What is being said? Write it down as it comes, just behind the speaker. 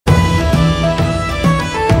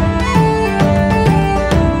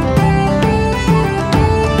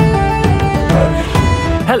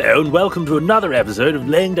Hello and welcome to another episode of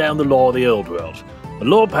Laying Down the Law of the Old World, a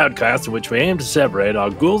lore podcast in which we aim to separate our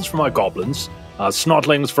ghouls from our goblins, our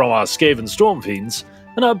snotlings from our skaven storm fiends,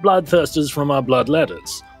 and our bloodthirsters from our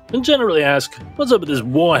bloodletters, and generally ask, what's up with this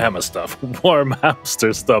Warhammer stuff,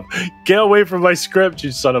 Warhamster stuff? Get away from my script,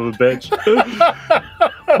 you son of a bitch.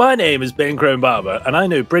 My name is Ben Crone-Barber, and I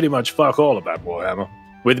know pretty much fuck all about Warhammer.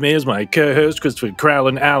 With me is my co-host Christopher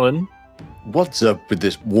Crowlin Allen. What's up with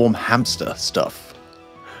this warm hamster stuff?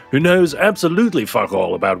 Who knows absolutely fuck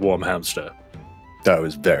all about Warhamster. That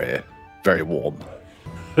was very, very warm.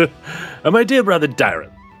 And my dear brother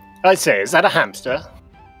Darren. I say, is that a hamster?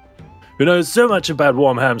 Who knows so much about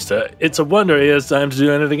Warhamster, it's a wonder he has time to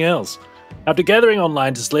do anything else. After gathering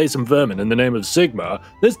online to slay some vermin in the name of Sigmar,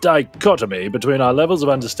 this dichotomy between our levels of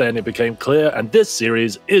understanding became clear, and this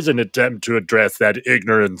series is an attempt to address that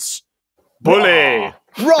ignorance. Bully!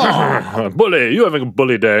 Raw! Bully, you having a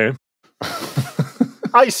bully day?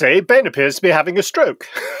 I say, Ben appears to be having a stroke.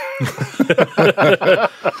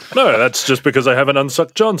 No, that's just because I haven't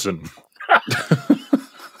unsucked Johnson.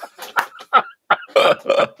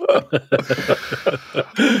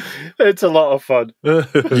 It's a lot of fun.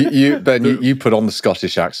 Ben, you put on the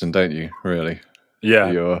Scottish accent, don't you? Really?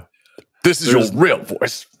 Yeah. This is your real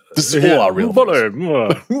voice. This is all our real voice.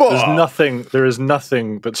 There is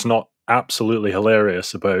nothing that's not absolutely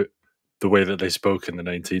hilarious about the way that they spoke in the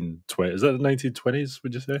 1920s. Is that the 1920s,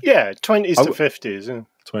 would you say? Yeah, 20s to 50s. Yeah.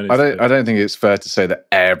 20s I don't think it's fair to say that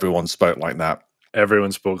everyone spoke like that.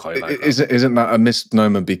 Everyone spoke like that. Isn't that a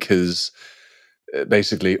misnomer? Because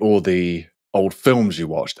basically all the old films you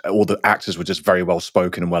watched, all the actors were just very well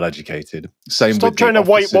spoken and well educated. Stop trying to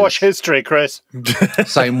whitewash history, Chris.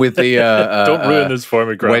 Same with the don't ruin this for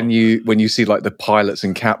me, Grant. when you see like the pilots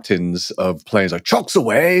and captains of planes like chocks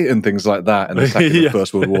away and things like that, and the second and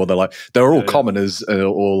First World War, they're all commoners and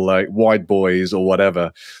all like wide boys or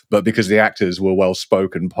whatever, but because the actors were well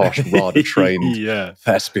spoken, posh, rather trained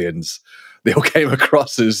thespians, they all came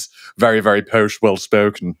across as very, very posh, well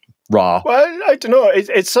spoken. Raw. Well, I don't know.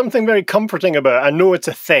 It's something very comforting about it. I know it's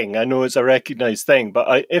a thing. I know it's a recognised thing.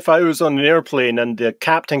 But if I was on an airplane and the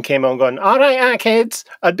captain came on going, all right, kids,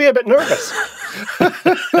 I'd be a bit nervous.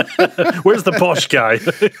 Where's the posh guy?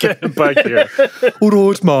 Get him back here. All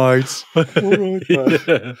right, mate.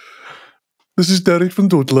 Yeah. This is Derek from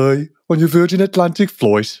Dudley on your Virgin Atlantic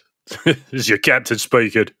flight. This is your captain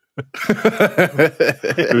speaking.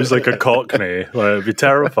 It was like a cockney. Like, it'd be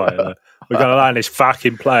terrifying. We're going to land this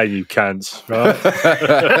fucking plane, you cunts. Right?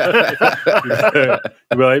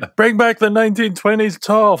 You'd be like, bring back the 1920s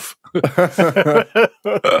toff.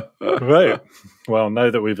 Right. Well,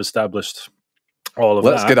 now that we've established all of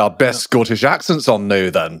Let's get our best Scottish accents on now,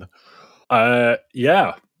 then.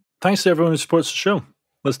 Yeah. Thanks to everyone who supports the show.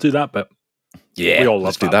 Let's do that bit. Yeah, we all love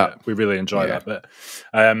let's do that. Bit. We really enjoy that bit.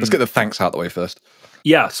 Let's get the thanks out the way first.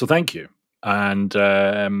 Yeah, so thank you. And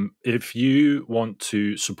if you want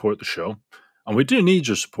to support the show, and we do need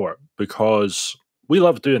your support because we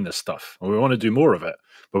love doing this stuff and we want to do more of it,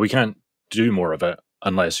 but we can't do more of it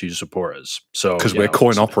unless you support us. So because we're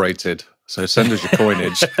coin operated, so send us your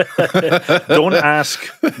coinage. Don't ask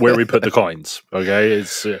where we put the coins. Okay,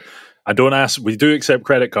 it's I don't ask. We do accept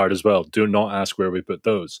credit card as well. Do not ask where we put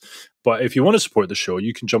those. But if you want to support the show,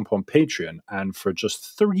 you can jump on Patreon, and for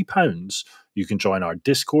just £30, you can join our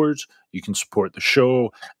Discord, you can support the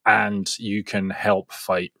show, and you can help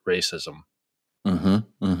fight racism.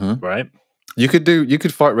 Right? You could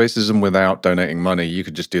fight racism without donating money. You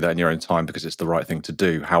could just do that in your own time because it's the right thing to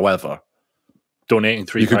do. However, donating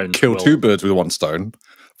 £3, you could kill two birds with one stone,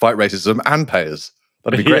 fight racism and pay us.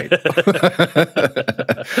 That'd be great.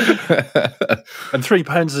 And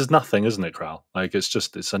 £3 is nothing, isn't it, Kral? Like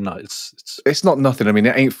it's not nothing. I mean,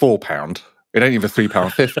 it ain't £4. It ain't even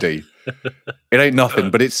 £3.50. It ain't nothing,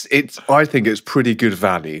 but it's. I think it's pretty good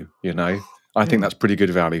value. You know, I think that's pretty good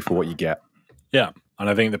value for what you get. Yeah, and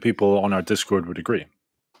I think the people on our Discord would agree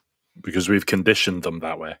because we've conditioned them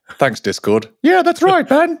that way. Thanks, Discord. Yeah, that's right,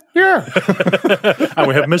 Ben. Yeah, and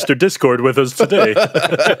we have Mr. Discord with us today.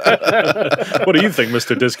 What do you think,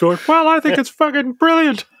 Mr. Discord? Well, I think it's fucking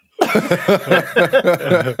brilliant.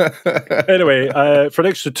 Anyway, for an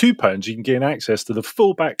extra £2, you can gain access to the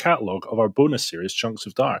full back catalogue of our bonus series, Chunks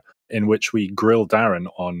of Dar, in which we grill Darren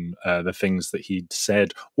on the things that he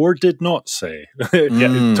said or did not say.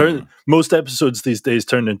 Most episodes these days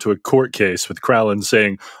turn into a court case with Krallen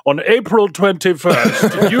saying, on April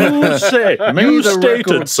 21st, you say, you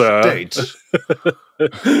stated, sir.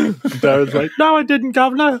 Darren's like, no, I didn't,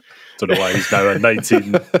 Governor. Don't know why he's now a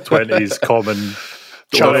 1920s common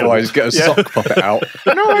Otherwise, get a sock puppet out.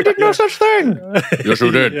 No, I did no such thing. Yes,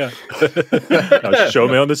 you did. Yeah. Now show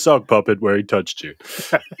me on the sock puppet where he touched you.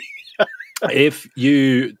 If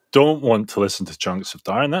you don't want to listen to chunks of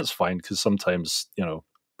Darren, that's fine, because sometimes,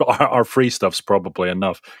 our free stuff's probably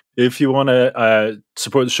enough. If you want to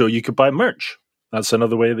support the show, you could buy merch. That's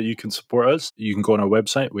another way that you can support us. You can go on our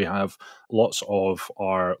website. We have lots of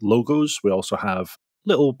our logos. We also have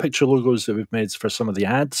little picture logos that we've made for some of the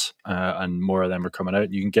ads, and more of them are coming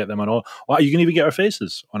out. You can get them on all. Well, you can even get our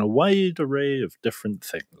faces on a wide array of different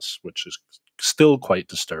things, which is still quite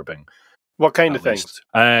disturbing. What kind of things?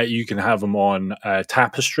 You can have them on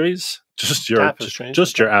tapestries, just your average.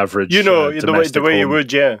 The way you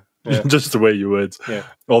would, yeah. Just the way you would. Yeah.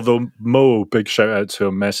 Although Mo, big shout out to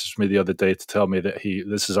him, messaged me the other day to tell me that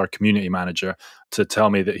this is our community manager, to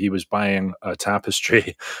tell me that he was buying a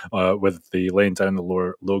tapestry with the laying down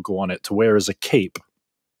the logo on it to wear as a cape.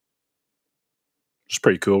 It's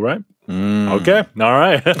pretty cool, right? Okay, all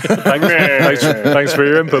right. thanks for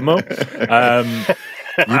your input, Mo.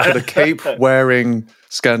 You put a cape-wearing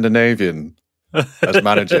Scandinavian as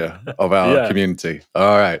manager of our community.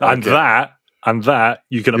 All right. And that,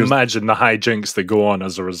 you can imagine the hijinks that go on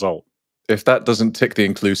as a result. If that doesn't tick the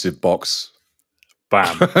inclusive box,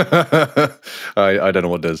 bam. I don't know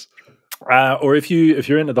what does. Or if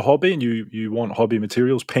you're into the hobby and you want hobby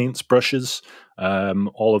materials, paints, brushes,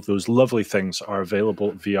 all of those lovely things are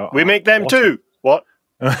available via. We make them too. What?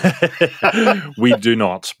 We do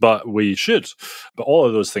not, but we should. But all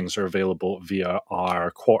of those things are available via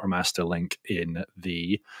our Quartermaster link in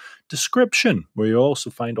the description, where you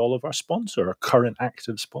also find all of our current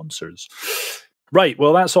active sponsors. Right,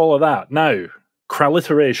 well, that's all of that. Now,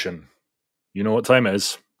 cralliteration. You know what time it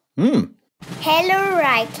is? Hello,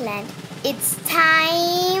 Reichland. It's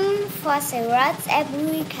time for Sarah's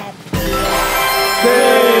Every Recap.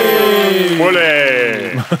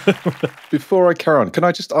 Before I carry on, can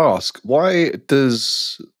I just ask, why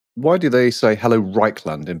do they say hello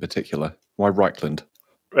Reichland in particular? Why Reichland?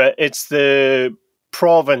 It's the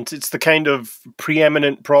province. It's the kind of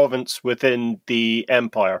preeminent province within the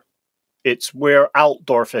empire. It's where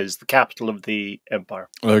Altdorf is, the capital of the empire.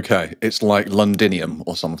 Okay, it's like Londinium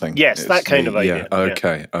or something. Yes, that kind of idea.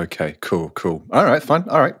 Yeah, okay, cool. All right, fine.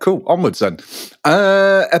 All right, cool. Onwards then.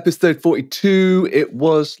 Episode 42, it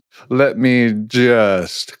was... Let me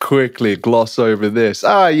just quickly gloss over this.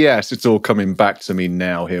 Yes, it's all coming back to me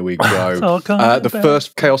now. Here we go. The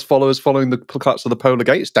first Chaos followers following the cuts of the Polar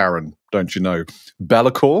Gates, Darren, don't you know?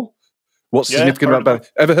 Be'lakor. What's significant about Be'lakor?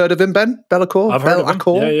 Ever heard of him, Ben? Be'lakor? I've heard of him.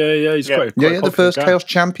 Yeah. He's quite the first guy. Chaos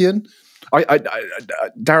champion.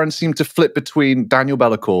 Darren seemed to flip between Daniel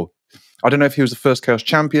Be'lakor. I don't know if he was the first Chaos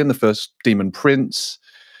champion, the first Demon Prince.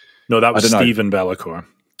 No, that was Stephen Be'lakor.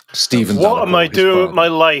 What am I doing with my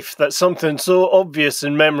life that something so obvious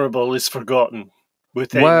and memorable is forgotten?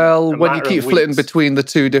 Well, when you keep flitting between the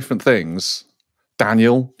two different things,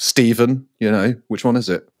 Daniel, Stephen, which one is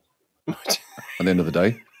it? At the end of the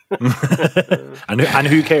day. and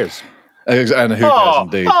who cares? And who cares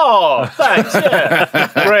indeed. Oh, thanks.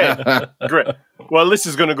 Yeah. Great. Well, this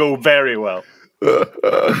is going to go very well.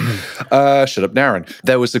 Shut up, Darren.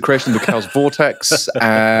 There was the creation of the Chaos Vortex,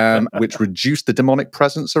 which reduced the demonic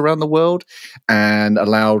presence around the world and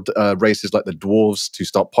allowed races like the dwarves to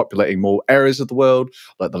start populating more areas of the world,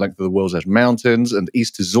 like the length of the World's Edge Mountains, and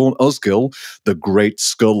east to Zorn Osgil, the Great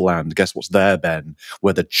Skull Land. Guess what's there, Ben?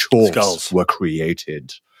 Where the Chorfs were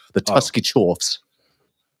created. The Tusky Chorfs.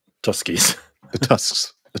 Tuskies. The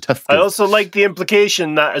Tusks. The Tusks. I also like the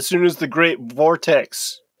implication that as soon as the Great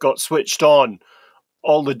Vortex got switched on,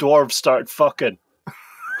 all the dwarves started fucking.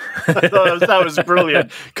 that was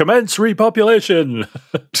brilliant. Commence repopulation.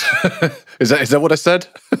 Is that what I said?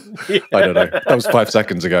 Yeah. I don't know. That was 5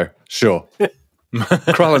 seconds ago. Sure.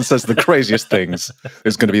 Krallen says the craziest things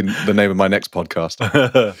is going to be the name of my next podcast.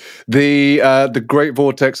 The Great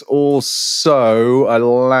Vortex also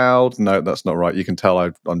allowed... No, that's not right. You can tell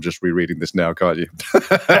I'm just rereading this now, can't you?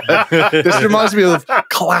 This reminds me of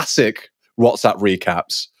classic WhatsApp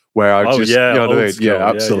recaps where I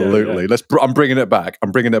absolutely. I'm bringing it back.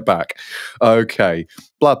 Okay.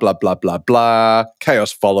 Blah blah blah blah blah.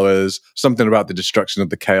 Chaos followers. Something about the destruction of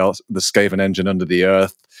the Skaven engine under the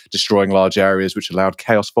earth, destroying large areas, which allowed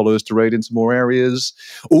Chaos followers to raid into more areas.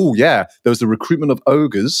 Oh yeah, there was the recruitment of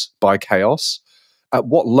ogres by Chaos. At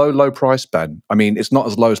what low price, Ben? I mean, it's not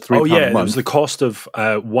as low as £3 a month. It was the cost of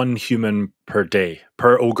one human per day,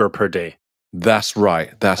 per ogre per day. That's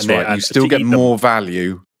right. You still get more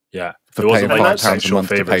value. Yeah, for paying £5 a month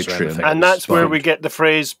to Patreon, and that's where we get the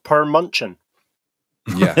phrase "per munchin."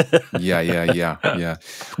 Yeah.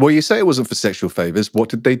 Well, you say it wasn't for sexual favors. What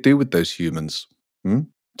did they do with those humans?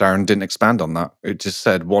 Darren didn't expand on that. It just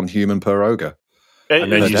said 1 human per ogre.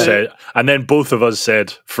 And then and then both of us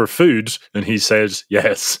said for food, and he says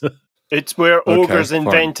yes. It's where ogres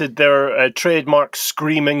invented their trademark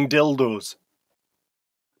screaming dildos.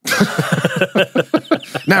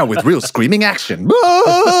 Now with real screaming action.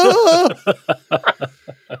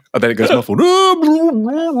 And then it goes muffled. I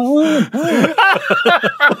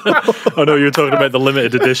know you're talking about the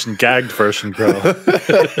limited edition gagged version, Carl.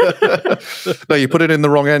 No, you put it in the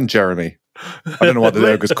wrong end, Jeremy. I don't know why the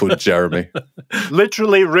ogre's called Jeremy.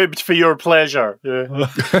 Literally ribbed for your pleasure. Yeah.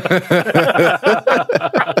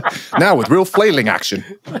 Now with real flailing action.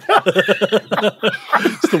 It's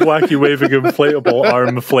the wacky waving inflatable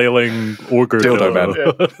arm flailing ogre dildo man.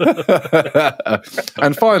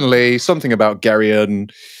 And finally, something about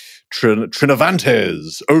Geryon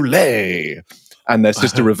Trinovantes, Olay, and their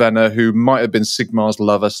sister Ravenna, who might have been Sigmar's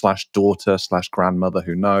lover / daughter / grandmother,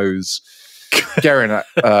 who knows. Geryon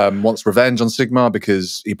wants revenge on Sigmar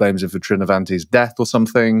because he blames him for Trinovantes' death or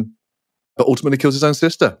something, but ultimately kills his own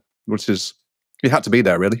sister, which is, he had to be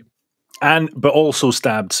there, really. But also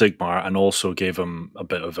stabbed Sigmar, and also gave him a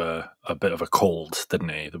bit of a cold, didn't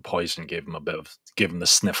he? The poison gave him the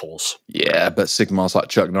sniffles. Yeah, but Sigmar's like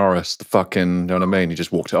Chuck Norris, the fucking, you know what I mean? He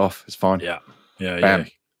just walked it off. It's fine. Yeah.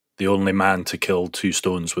 The only man to kill 2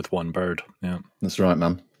 stones with 1 bird. Yeah, that's right,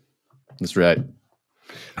 man. That's right.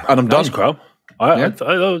 And I'm done. Crow. I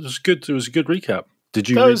thought it was good. It was a good recap. Did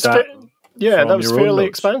you read that? Yeah, that was fairly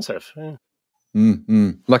expansive. Yeah.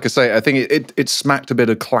 Like I say, I think it smacked a bit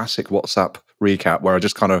of classic WhatsApp recap where I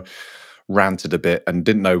just kind of ranted a bit and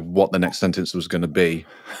didn't know what the next sentence was going to be.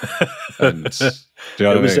 And,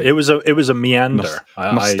 it was a meander.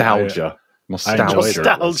 Nostalgia.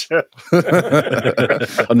 Nostalgia.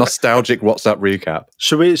 A nostalgic WhatsApp recap.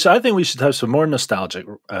 I think we should have some more nostalgic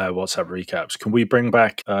WhatsApp recaps. Can we bring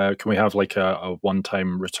back? Can we have like a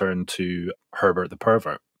one-time return to Herbert the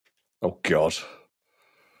Pervert? Oh God.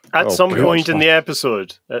 At some point in the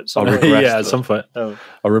episode. At some point. I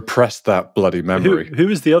repressed that bloody memory. Who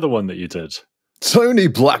was the other one that you did? Tony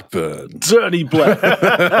Blackburn. Amazing.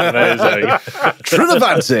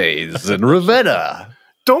 Trinovantes and Ravenna.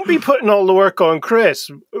 Don't be putting all the work on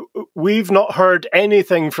Chris. We've not heard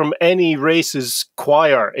anything from any race's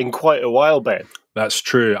choir in quite a while, Ben. That's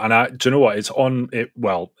true. And do you know what? It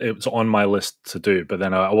was on my list to do, but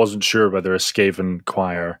then I wasn't sure whether a Skaven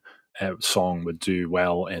choir song would do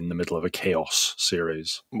well in the middle of a Chaos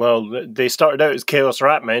series. Well, they started out as Chaos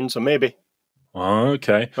Rat Men, so maybe.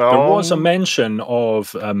 Okay. There was a mention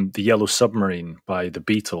of the Yellow Submarine by the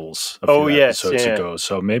Beatles a few episodes ago,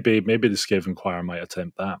 so maybe the Skaven choir might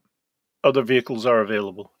attempt that. Other vehicles are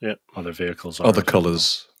available. Yeah. Other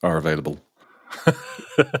colours are available.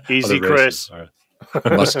 Easy, Chris.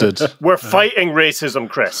 Mustard. We're fighting racism,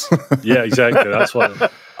 Chris. Yeah, exactly. That's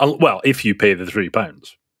what. Well, if you pay the £3.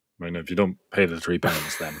 I mean, if you don't pay the £3,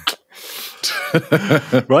 then.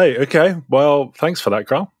 Right. Okay. Well, thanks for that,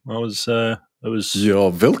 Carl.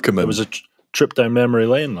 You're welcome. It was a trip down memory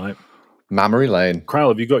lane, like memory lane. Carl,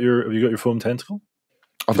 have you got your foam tentacle?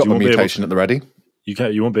 I've got my mutation at the ready.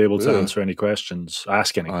 You won't be able to answer any questions,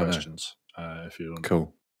 ask any questions if you don't.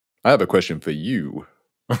 Cool. I have a question for you.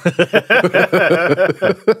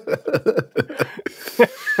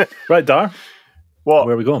 Right, Dar. What?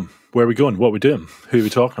 Where are we going? What are we doing? Who are we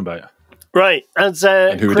talking about? Right, and who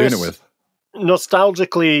are we doing it with?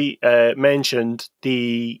 Nostalgically mentioned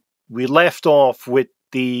we left off with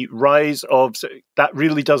the rise of that.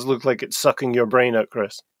 Really does look like it's sucking your brain out,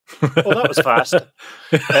 Chris. Oh, that was fast.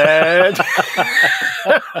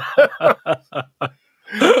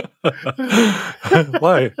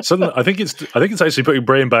 Why? Suddenly, I think it's actually putting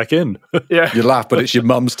brain back in. Yeah, you laugh, but it's your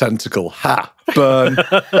mum's tentacle. Ha! Burn.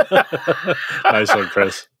 Nice one,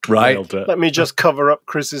 Chris. Right. Let me just cover up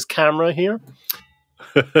Chris's camera here.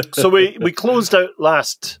 So we closed out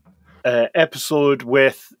last episode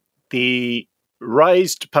with the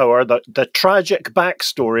rise to power, the tragic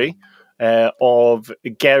backstory of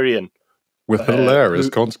Geryon. With hilarious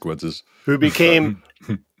consequences. Who became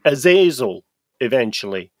Azazel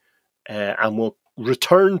eventually. And we'll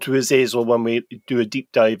return to Azazel when we do a deep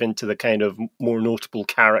dive into the kind of more notable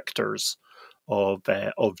characters of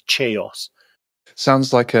Chaos.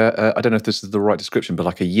 Sounds like I don't know if this is the right description, but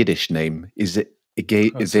like a Yiddish name. Is it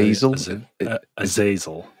Azazel?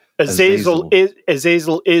 Azazel.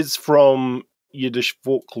 Azazel is from Yiddish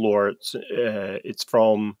folklore. It's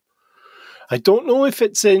from, I don't know if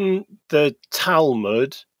it's in the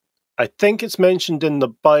Talmud. I think it's mentioned in the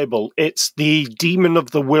Bible. It's the demon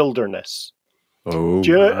of the wilderness. Oh,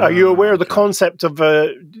 are you aware of the concept of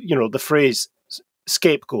the phrase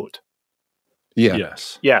scapegoat? Yeah.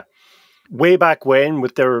 Yes. Yeah. way back when,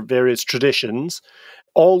 with their various traditions,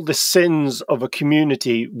 all the sins of a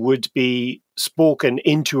community would be spoken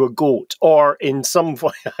into a goat, or in some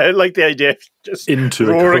way. I like the idea of just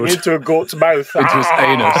roaring into a goat's mouth. Into his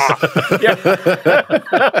anus.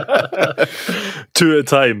 Two at a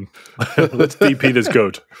time. Let's DP this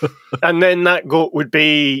goat. And then that goat would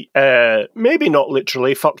be, maybe not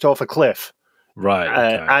literally, fucked off a cliff. Right.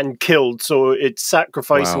 Okay. And killed. So it's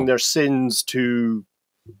sacrificing their sins to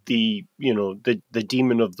the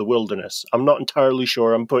demon of the wilderness. I'm not entirely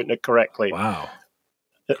sure I'm putting it correctly. Wow.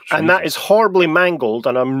 And that is horribly mangled,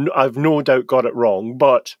 and I've no doubt got it wrong,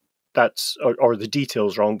 but that's or the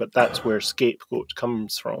details wrong, but that's where scapegoat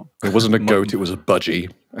comes from. It wasn't a goat, it was a budgie,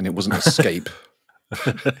 and it wasn't a scape.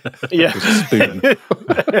 Yeah. It was a spoon.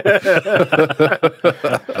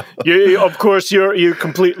 Of course, you're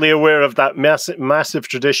completely aware of that massive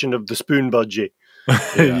tradition of the spoon budgie.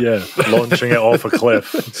 Yeah, launching it off a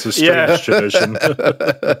cliff. It's a strange tradition.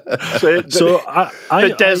 The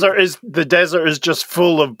desert is just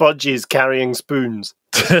full of budgies carrying spoons.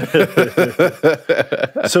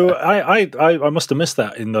 So I must have missed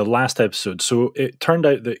that in the last episode. So it turned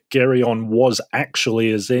out that Geryon was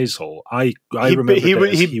actually Azazel. I remember he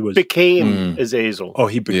became Azazel. Oh,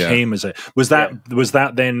 he became Azazel. Was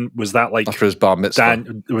that like after his bar mitzvah?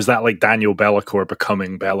 Was that like Daniel Be'lakor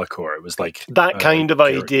becoming Be'lakor? It was like that kind of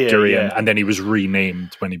idea. Geryon, and then he was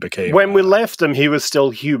renamed when he became. When we left him, he was still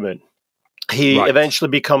human. He eventually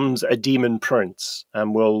becomes a demon prince,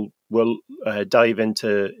 and we'll dive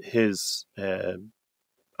into his. I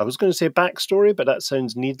was going to say backstory, but that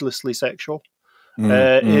sounds needlessly sexual.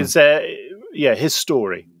 His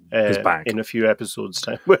story. His back. In a few episodes'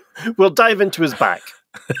 time. We'll dive into his back.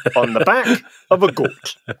 On the back of a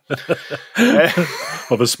goat.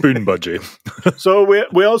 Of a spoon budgie. So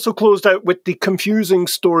we also closed out with the confusing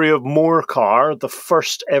story of Morcar, the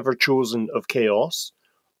first Everchosen of Chaos.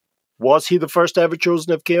 Was he the first Everchosen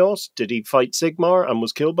of Chaos? Did he fight Sigmar and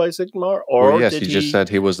was killed by Sigmar? Or yes, did he just said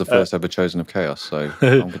he was the first Everchosen of Chaos. So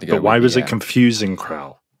I'm going to go. But why was it confusing,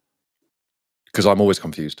 Krell? Because I'm always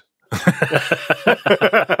confused.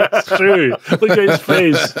 It's true. Look at his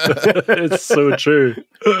face. It's so true.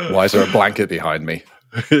 Why is there a blanket behind me?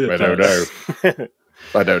 I don't know.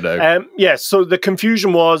 I don't know. Yes, so the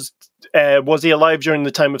confusion was he alive during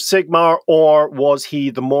the time of Sigmar, or was he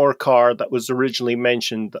the Morcar that was originally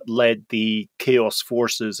mentioned that led the Chaos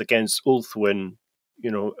forces against Ulthuan,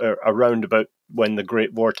 around about when the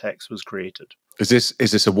Great Vortex was created? Is this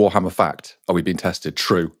a Warhammer fact? Are we being tested?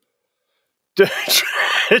 True.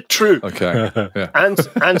 True. Okay. Yeah.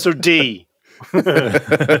 Answer D.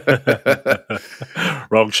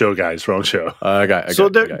 Wrong show, guys. Wrong show. Okay. So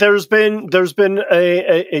there's been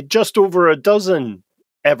a just over a dozen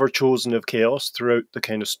Everchosen of Chaos throughout the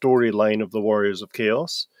kind of storyline of the Warriors of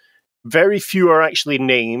Chaos. Very few are actually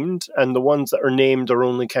named, and the ones that are named are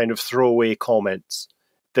only kind of throwaway comments.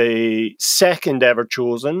 The second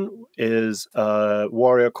Everchosen is a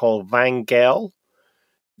warrior called Vangel.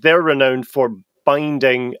 They're renowned for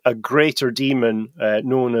binding a greater demon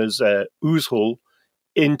known as Uzhul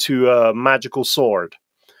into a magical sword.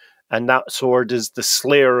 And that sword is the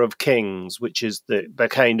Slayer of Kings, which is the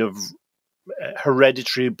kind of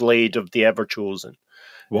hereditary blade of the Everchosen.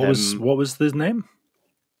 What was his name?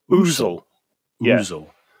 Uzhul. Yeah. Uzhul.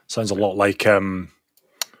 Sounds a lot like Paul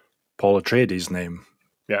Atreides' name.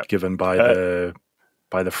 Yeah. Given by the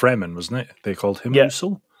Fremen, wasn't it? They called him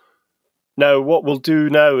Uzhul. Now, what we'll do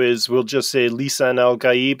now is we'll just say Lisan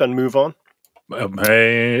al-Gaib and move on.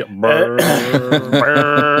 Hey,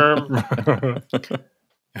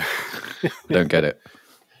 don't get it.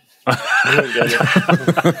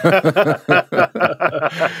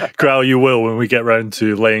 Crow, you will when we get round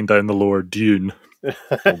to laying down the lore Dune.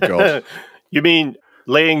 Oh, God. You mean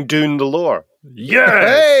laying Dune the lore?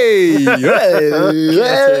 Yes! Hey!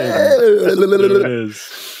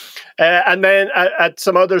 And then at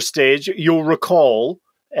some other stage, you'll recall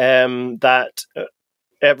that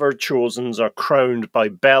Everchosens are crowned by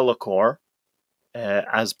Be'lakor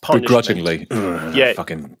as punishment. Begrudgingly. Yeah.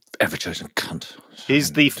 Fucking Everchosen cunt.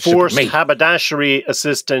 He's the forced haberdashery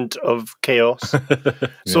assistant of Chaos.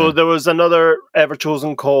 So there was another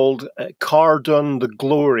Everchosen called Cardun the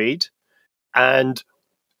Gloried, and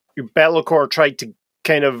Be'lakor tried to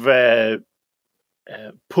kind of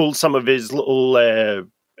pull some of his little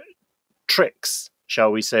tricks,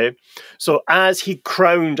 shall we say. So as he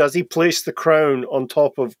placed the crown on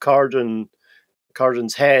top of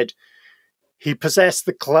Cardun's head, he possessed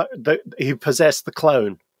the clown.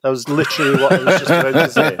 That was literally what I was just about to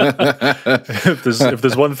say. If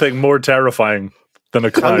there's one thing more terrifying Than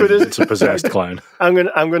a clown. It's a possessed clown. I'm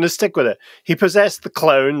gonna stick with it. He possessed the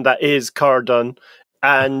clown that is Cardun,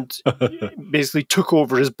 and basically took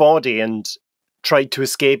over his body and tried to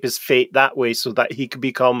escape his fate that way, so that he could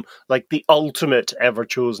become like the ultimate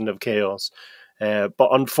Everchosen of Chaos. But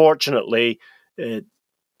unfortunately,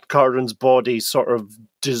 Cardun's body sort of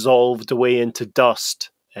dissolved away into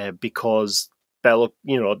dust because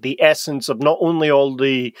the essence of not only all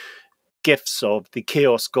the gifts of the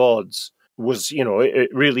Chaos gods was, it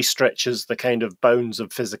really stretches the kind of bounds of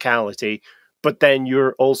physicality, but then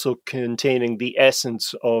you're also containing the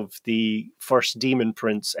essence of the first demon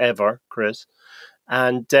prince ever, Chris,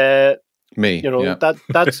 and me.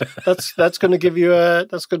 That's going to give you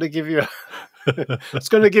it's going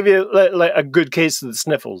to give you like a good case of the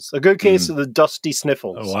sniffles, a good case of the dusty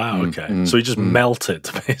sniffles. Oh, wow. Okay, so he just melted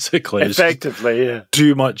basically. Effectively, yeah.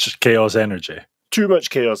 Too much chaos energy. Too much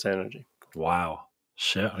chaos energy. Wow.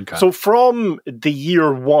 Shit. Okay. So from the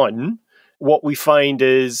year one, what we find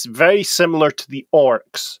is very similar to the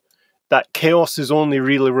orcs, that chaos is only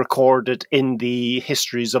really recorded in the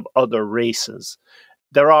histories of other races.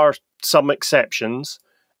 There are some exceptions,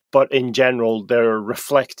 but in general, they're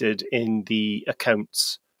reflected in the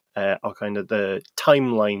accounts or kind of the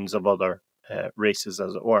timelines of other races,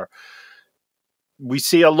 as it were. We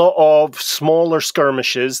see a lot of smaller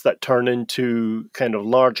skirmishes that turn into kind of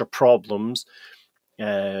larger problems.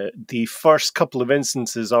 The first couple of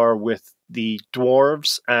instances are with the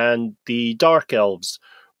dwarves and the Dark Elves,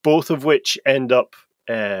 both of which end up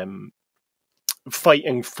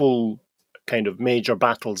fighting full kind of major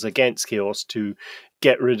battles against Chaos to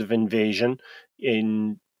get rid of invasion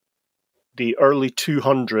in the early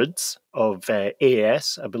 200s of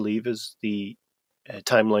AS, I believe, is the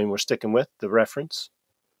timeline we're sticking with, the reference,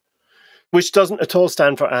 which doesn't at all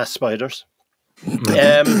stand for ass spiders.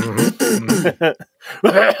 That's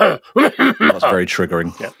very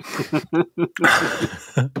triggering. Yeah.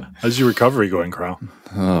 How's your recovery going, Crow?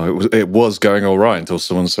 Oh, it was going all right until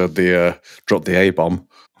someone said drop the A-bomb.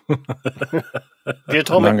 I'm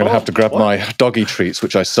going to have to grab my doggy treats,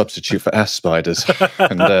 which I substitute for ass spiders,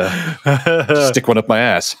 and stick one up my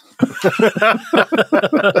ass.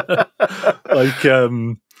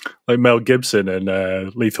 Like Mel Gibson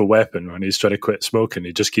in Lethal Weapon, when he's trying to quit smoking,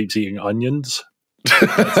 he just keeps eating onions.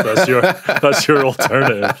 That's your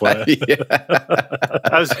alternative.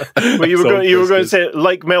 You were going to say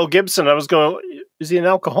like Mel Gibson. I was going, is he an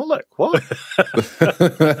alcoholic? What?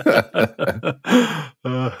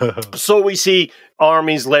 So we see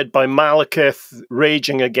armies led by Malekith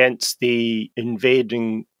raging against the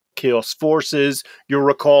invading Chaos forces. You'll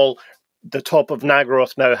recall the top of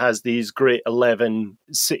Naggaroth now has these great 11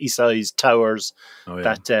 city-sized towers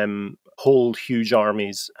that hold huge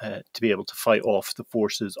armies to be able to fight off the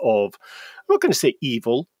forces of, I'm not going to say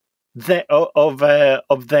evil,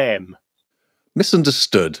 of them.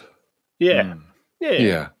 Misunderstood. Yeah.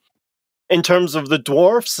 In terms of the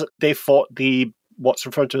dwarfs, they fought what's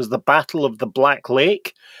referred to as the Battle of the Black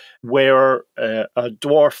Lake, where a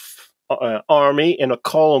dwarf army in a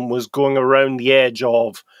column was going around the edge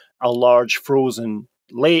of a large frozen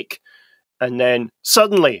lake, and then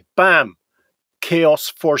suddenly, bam,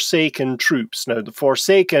 Chaos Forsaken troops. Now, the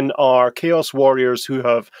Forsaken are Chaos warriors who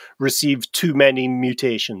have received too many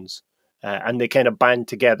mutations, and they kind of band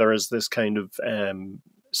together as this kind of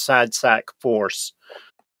sad sack force.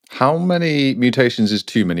 How many mutations is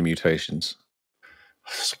too many mutations?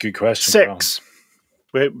 That's a good question. 6.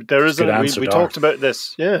 There isn't. We talked about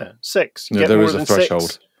this. Yeah, 6. There is a threshold.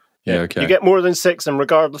 6. Yeah, okay. You get more than 6, and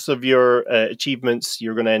regardless of your achievements,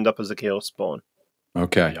 you're going to end up as a Chaos spawn.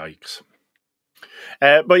 Okay. Yikes.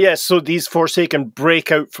 But yeah, so these Forsaken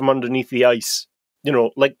break out from underneath the ice,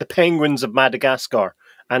 like the penguins of Madagascar,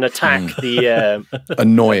 and attack the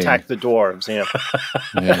attack the dwarves. Yeah.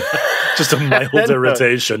 Just a mild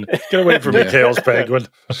irritation. Get away from me, Chaos Penguin.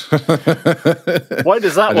 Why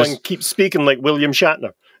does that one keep speaking like William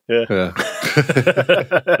Shatner? Yeah.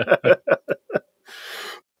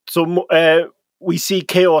 So we see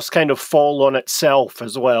Chaos kind of fall on itself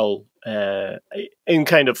as well, in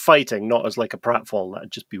kind of fighting, not as like a pratfall.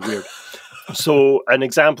 That'd just be weird. So an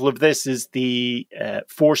example of this is the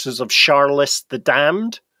forces of Charlis the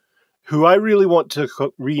Damned, who I really want to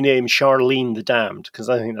rename Charlene the Damned, because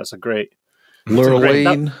I think that's a great...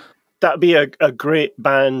 Lurleen. That'd be a great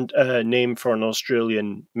band name for an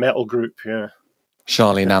Australian metal group, yeah.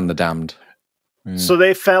 Charlene and the Damned. So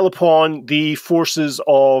they fell upon the forces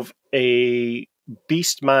of a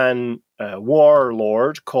beastman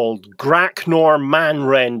warlord called Graknor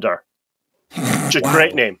Manrender.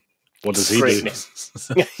 Great name. What does he Great do? name.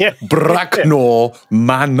 Bracknor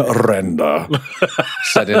Manrender.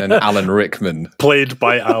 Said in an Alan Rickman. Played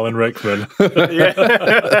by Alan Rickman.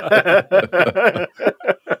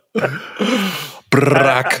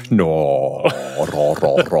 Bracknor.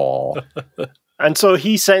 And so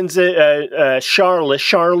he sends it,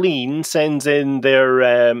 Charlene sends in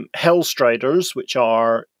their Hellstriders, which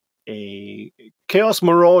are Chaos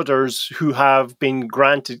Marauders who've been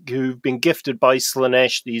gifted by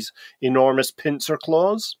Slaanesh these enormous pincer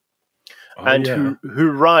claws,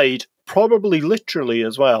 who ride, probably literally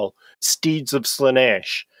as well, steeds of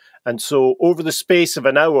Slaanesh. And so over the space of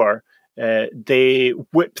an hour, they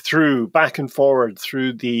whip through, back and forward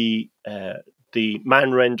through the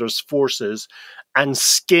Manrender's forces and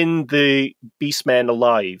skin the beastmen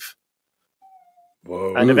alive.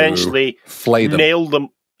 Whoa. And eventually nail them.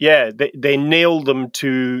 Yeah, they nail them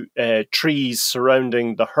to trees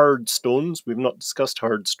surrounding the herd stones. We've not discussed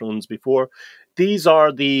herd stones before. These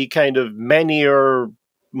are the kind of many-er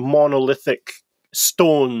monolithic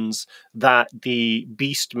stones that the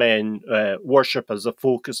beastmen worship as a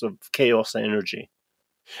focus of chaos energy.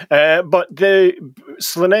 But the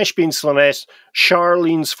Slaanesh being Slaanesh,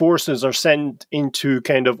 Charlene's forces are sent into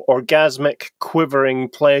kind of orgasmic, quivering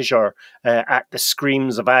pleasure at the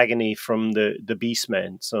screams of agony from the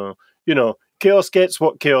beastmen. So, chaos gets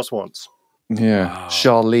what chaos wants. Yeah. Wow.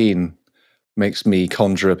 Charlene makes me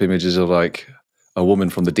conjure up images of like a woman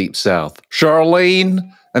from the deep south. Charlene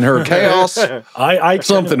and her chaos. I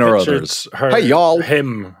something or others. Hey, y'all.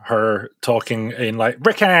 Her talking in like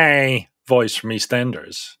Ricky voice from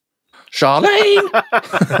EastEnders. Charlene!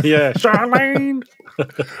 Yeah, Charlene!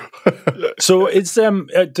 So it's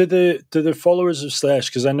do the followers of Slaanesh,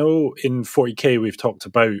 because I know in 40k we've talked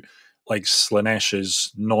about like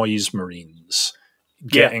Slaanesh's noise marines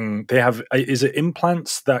getting they have is it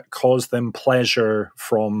implants that cause them pleasure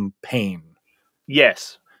from pain?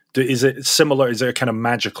 Yes. Is it similar? Is it a kind of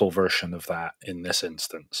magical version of that in this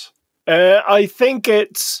instance? I think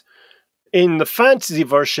it's in the fantasy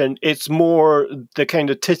version, it's more the kind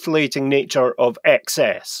of titillating nature of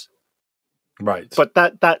excess. Right. But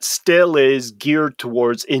that still is geared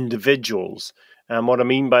towards individuals. And what I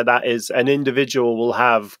mean by that is an individual will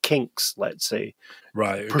have kinks, let's say.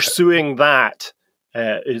 Right. Pursuing that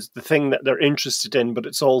is the thing that they're interested in, but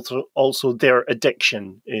it's also their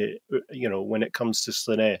addiction, when it comes to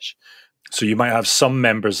Slaanesh. So you might have some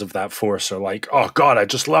members of that force are like, oh God, I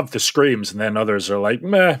just love the screams. And then others are like,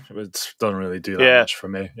 meh, it doesn't really do that much for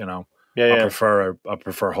me, I prefer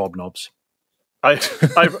hobnobs. I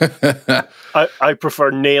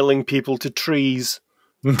prefer nailing people to trees.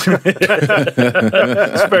 It's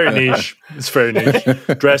very niche. It's very niche.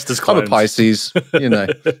 Dressed as clowns. I'm a Pisces, And I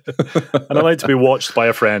like to be watched by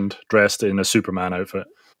a friend dressed in a Superman outfit.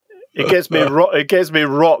 It gets me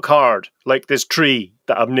rock hard, like this tree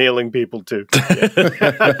that I'm nailing people to.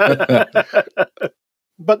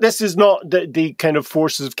 But this is not the kind of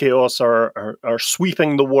forces of chaos are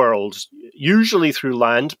sweeping the world, usually through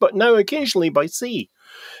land, but now occasionally by sea.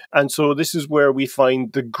 And so this is where we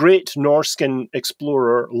find the great Norscan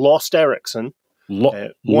explorer, Lost Eriksson.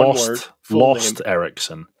 Lost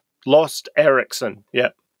Eriksson. Lost Eriksson,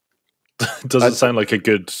 yeah. Doesn't sound like a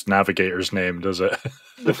good navigator's name, does it?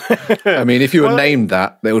 I mean, if you were named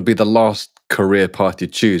that would be the last career path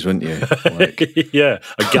you'd choose, wouldn't you? Yeah,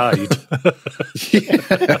 a guide.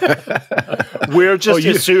 We're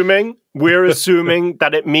assuming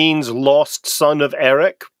that it means lost son of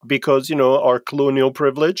Eric because, our colonial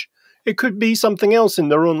privilege. It could be something else in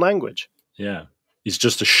their own language. Yeah. He's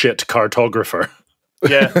just a shit cartographer.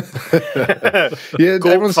 Yeah. Yeah,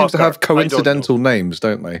 everyone seems to have coincidental names,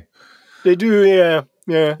 don't they? They do, yeah.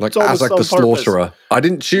 Like Azak the Slaughterer. I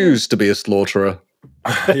didn't choose to be a slaughterer.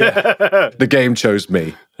 Yeah. The game chose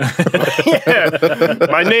me. Yeah.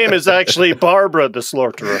 My name is actually Barbara the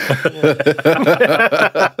Slaughterer.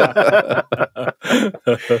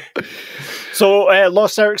 So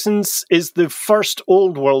Lost Eriksson is the first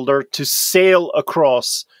Old Worlder to sail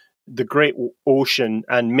across the Great Ocean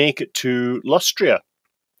and make it to Lustria.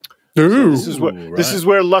 Ooh, so this is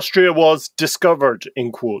where Lustria was discovered,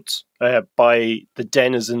 in quotes, by the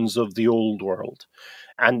denizens of the old world.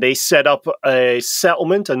 And they set up a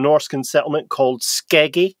settlement, a Norscan settlement called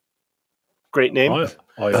Skeggi. Great name.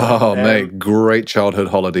 Mate, great childhood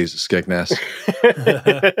holidays at Skegness.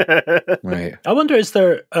 Right. I wonder, is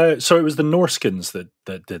there... so it was the Norskins that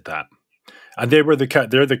did that. And they're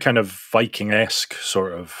the kind of Viking-esque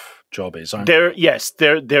sort of jobbies, aren't they?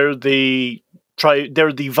 They're the...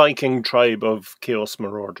 They're the Viking tribe of Chaos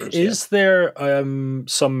Marauders. Is there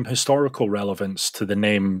some historical relevance to the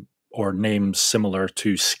name or names similar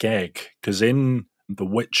to Skeg? Because in The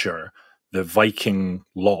Witcher, the Viking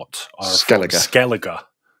lot are Skellige. from Skellige.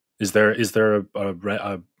 Is there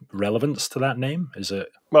a relevance to that name? Is it?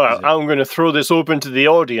 Well, I'm going to throw this open to the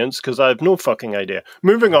audience because I have no fucking idea.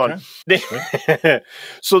 Moving on.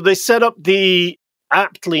 So they set up the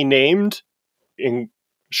aptly named, in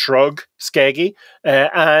shrug, Skeggy,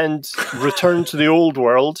 and return to the old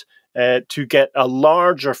world to get a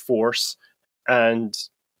larger force, and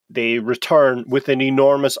they return with an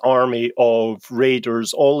enormous army of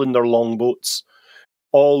raiders, all in their longboats,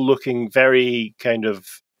 all looking very kind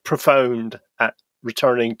of profound at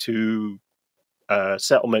returning to a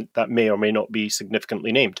settlement that may or may not be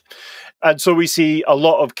significantly named. And so we see a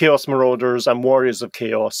lot of Chaos Marauders and Warriors of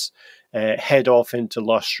Chaos head off into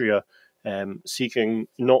Lustria, seeking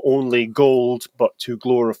not only gold, but to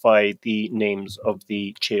glorify the names of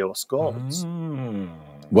the Chaos gods.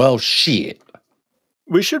 Well, shit.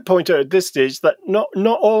 We should point out at this stage that not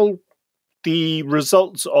all the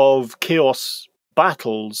results of Chaos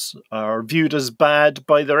battles are viewed as bad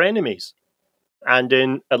by their enemies. And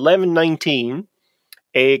in 1119,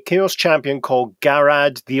 a Chaos champion called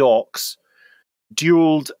Garad the Ox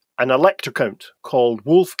dueled an Elector Count called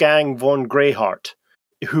Wolfgang von Greyheart,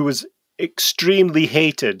 who was extremely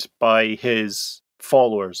hated by his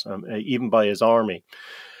followers, even by his army.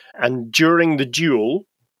 And during the duel,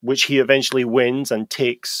 which he eventually wins and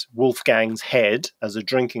takes Wolfgang's head as a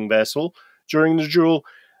drinking vessel, during the duel,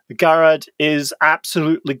 Garad is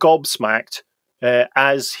absolutely gobsmacked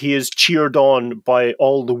as he is cheered on by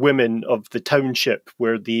all the women of the township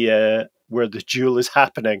where the duel is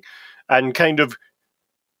happening, and kind of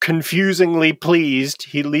confusingly pleased,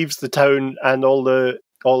 he leaves the town and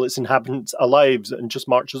all its inhabitants alive and just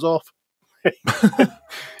marches off.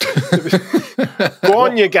 Go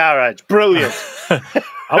on, you Garad! Brilliant.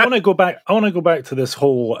 I want to go back. I want to go back to this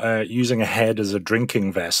whole using a head as a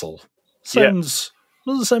drinking vessel.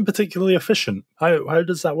 Doesn't sound particularly efficient. How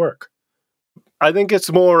does that work? I think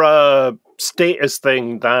it's more a status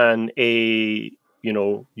thing than a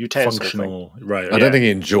utensil functional thing. Right. I don't think he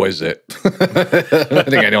enjoys it. I don't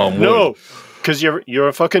think anyone would. No, because you're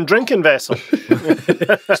a fucking drinking vessel.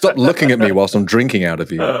 Stop looking at me whilst I'm drinking out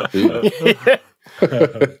of you.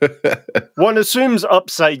 One assumes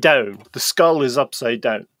upside down. The skull is upside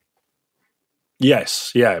down.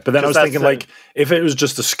 Yes, yeah. But then I was thinking, like, if it was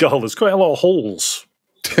just a skull, there's quite a lot of holes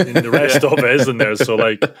in the rest of it, isn't there? So,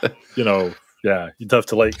 like, you'd have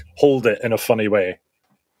to, like, hold it in a funny way.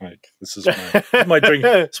 Like, this is my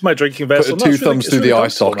drinking vessel. Put two thumbs through the eye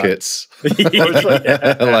sockets.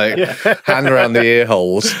 Hang around the ear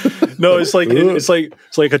holes. No, it's like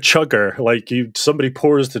a chugger. Like somebody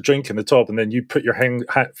pours the drink in the top, and then you put your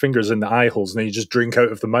fingers in the eye holes, and then you just drink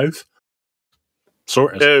out of the mouth.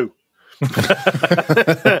 Sort of. Ew.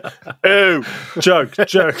 Ew. Chug.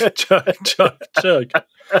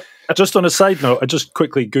 Just on a side note, I just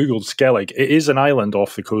quickly Googled Skellig. It is an island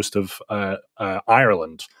off the coast of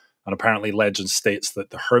Ireland, and apparently legend states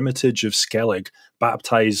that the Hermitage of Skellig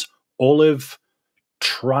baptized Olive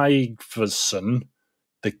Tryggvason,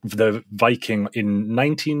 the Viking, in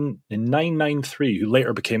 993, who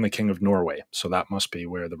later became the King of Norway. So that must be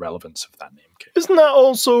where the relevance of that name came. Isn't that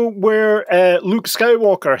also where Luke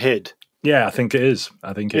Skywalker hid? Yeah, I think it is.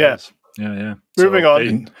 Is. Yeah. Moving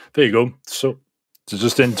on. There you go. So it's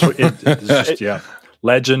just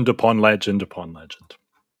legend upon legend upon legend.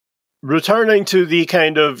 Returning to the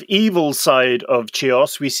kind of evil side of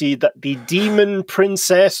Chaos, we see that the demon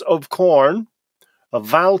princess of Khorne,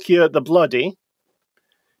 Valkia the Bloody,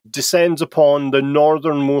 descends upon the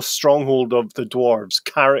northernmost stronghold of the dwarves,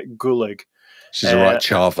 Karak Gulag. She's a right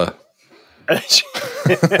chava.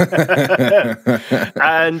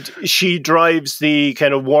 And she drives the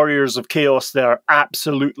kind of warriors of chaos there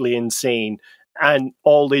absolutely insane, and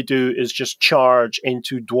all they do is just charge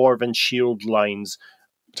into dwarven shield lines.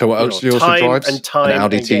 So what else she also drives? An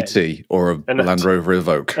Audi again. TT or a Land Rover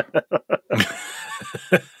Evoque.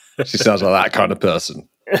 She sounds like that kind of person.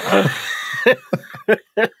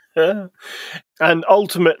 And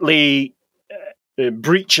ultimately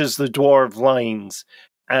breaches the dwarf lines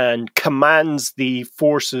and commands the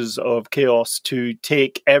forces of chaos to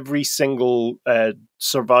take every single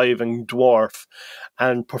surviving dwarf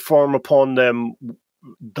and perform upon them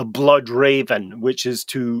the blood raven, which is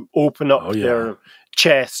to open up their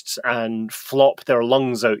chests and flop their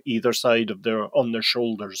lungs out either side of on their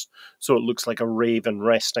shoulders, so it looks like a raven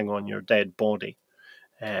resting on your dead body.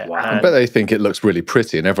 Wow. I bet they think it looks really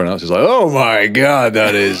pretty, and everyone else is like, "Oh my god,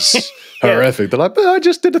 that is horrific." They're like, "But I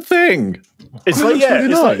just did a thing." It's like, really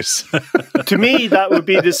nice. To me, that would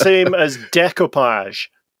be the same as decoupage.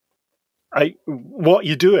 What are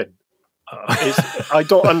you doing? I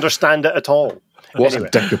don't understand it at all. What's a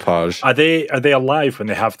decoupage? Are they alive when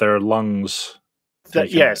they have their lungs?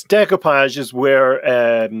 Yes, decoupage is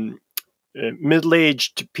where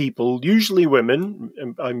middle-aged people, usually women,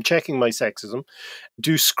 I'm checking my sexism,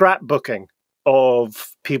 do scrapbooking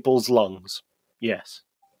of people's lungs. Yes.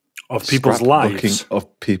 Of people's lives?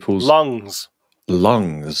 Of people's...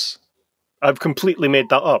 Lungs. I've completely made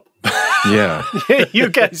that up. Yeah. You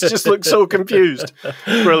guys just look so confused.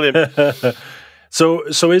 Brilliant.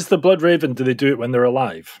 So is the Blood Raven, do they do it when they're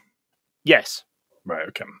alive? Yes. Right,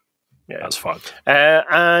 okay. Yeah. That's fun.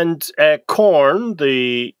 And Khorne,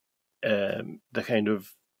 the kind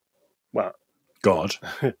of, well... God.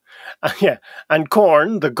 Yeah. And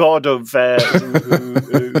Khorne, the god of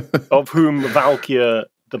whom Valkia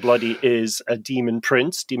the Bloody is a demon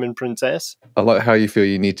princess. I like how you feel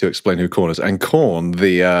you need to explain who Khorne is. And Khorne,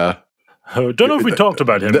 the... I don't know if we talked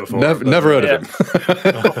about him before. Never heard of him.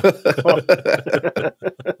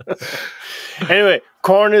 Anyway,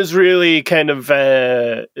 Khorne is really kind of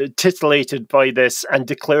titillated by this and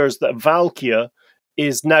declares that Valkia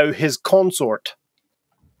is now his consort.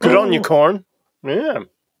 Good on you, Khorne. Yeah.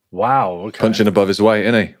 Wow. Okay. Punching above his weight,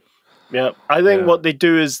 isn't he? Yeah. I think what they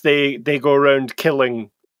do is they go around killing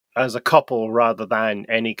as a couple rather than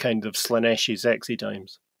any kind of Slaneshi sexy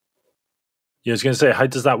times. Yeah, I was going to say, how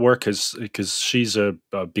does that work? Because she's a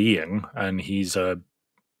being and he's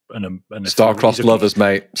star-crossed lovers,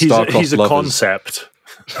 mate. He's a concept.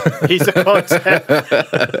 He's a concept.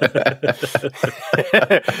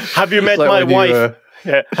 Have you met my wife?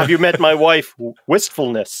 Have you met my wife?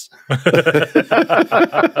 Wistfulness.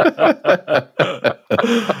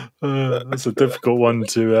 That's a difficult one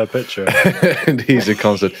to picture. And he's a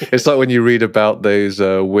concept. It's like when you read about those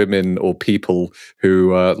women or people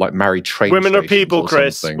who like marry train women stations are people,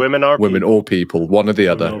 Chris. Something. Women or people, one or the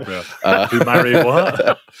other. Who marry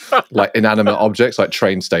what? Like inanimate objects, like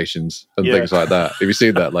train stations and things like that. Have you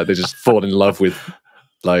seen that? Like they just fall in love with,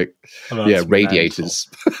 like, radiators.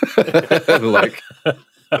 Like.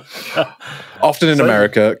 Often in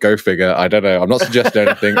America, go figure. I don't know. I'm not suggesting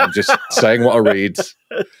anything. I'm just saying what I read.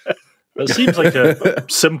 It seems like a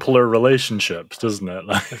simpler relationship, doesn't it?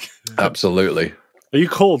 Like, absolutely. Are you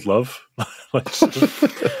cold, love? Like,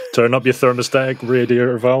 turn up your thermostatic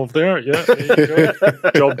radiator valve there. Yeah, there you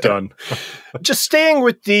go. Job done. Just staying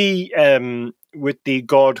with the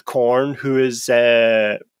god Khorne, who is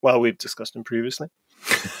we've discussed him previously.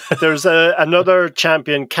 There's another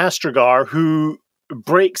champion, Castragar, who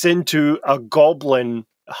breaks into a goblin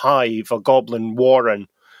hive, a goblin warren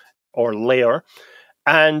or lair,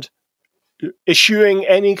 and eschewing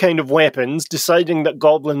any kind of weapons, deciding that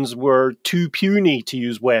goblins were too puny to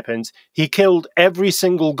use weapons, he killed every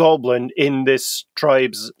single goblin in this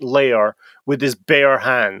tribe's lair with his bare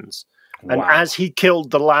hands. Wow. And as he killed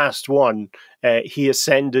the last one, he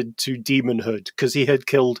ascended to demonhood because he had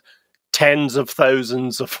killed tens of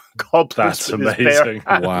thousands of goblins. That's amazing.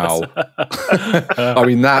 Wow. I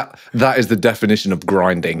mean, that is the definition of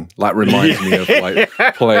grinding. Like, reminds me of like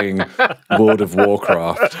playing World of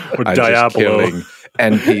Warcraft or and Diablo. Just killing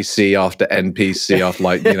NPC after NPC after,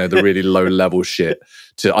 like, you know, the really low level shit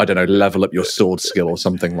to, I don't know, level up your sword skill or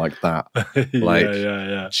something like that. Like,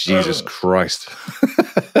 yeah. Jesus Christ.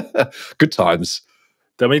 Good times.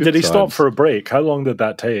 I mean, did he stop for a break? How long did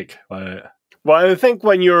that take? Well, I think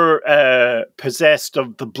when you're possessed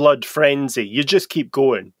of the blood frenzy, you just keep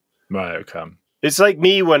going. Right, okay. It's like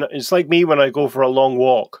me when I go for a long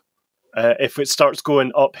walk. If it starts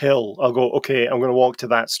going uphill, I'll go, okay, I'm going to walk to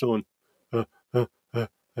that stone.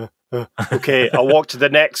 Okay, I'll walk to the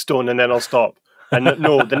next stone and then I'll stop. And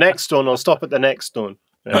no, the next stone, I'll stop at the next stone.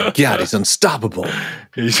 God, he's unstoppable.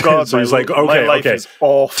 He's like, okay,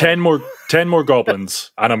 10 more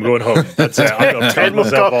goblins, and I'm going home. That's it. I'm 10 more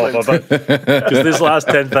goblins. Because this last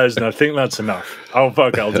 10,000, I think that's enough. Oh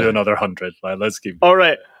fuck, I'll do another 100. Like, let's keep. All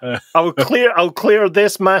right, I'll clear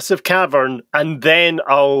this massive cavern, and then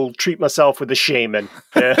I'll treat myself with a shaman.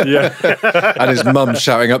 Yeah. And his mum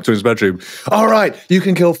shouting up to his bedroom, all right, you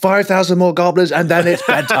can kill 5,000 more goblins, and then it's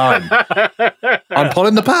bedtime. I'm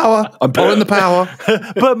pulling the power.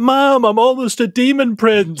 But Mum, I'm almost a demon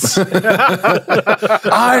prince.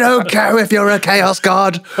 I don't care if you're a chaos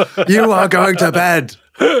god. You are going to bed.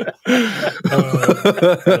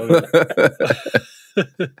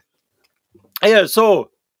 Yeah,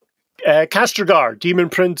 so Castragar, demon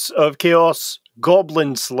prince of chaos,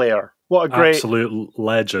 goblin slayer. What a great absolute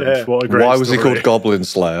legend. Yeah. What a great Why was story. he called Goblin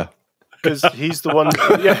Slayer? Because he's the one.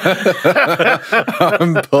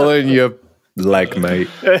 I'm pulling your leg, mate.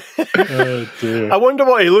 Oh, dear. I wonder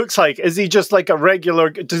what he looks like. Is he just like a regular?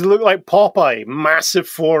 Does he look like Popeye? Massive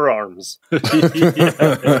forearms, yeah.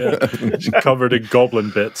 Covered in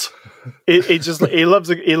goblin bits. he loves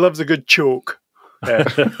a good choke.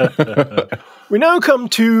 We now come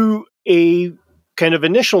to a kind of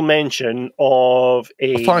initial mention of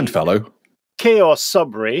a fine fellow, chaos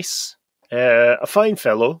subrace, a fine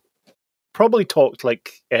fellow, probably talked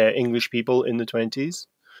like English people in the 20s.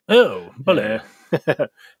 Oh, hello.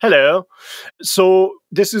 Hello. So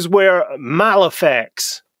this is where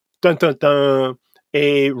Malefax, dun dun dun,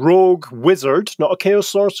 a rogue wizard, not a chaos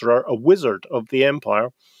sorcerer, a wizard of the Empire,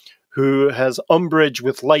 who has umbrage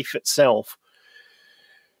with life itself,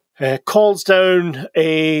 calls down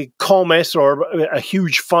a comet or a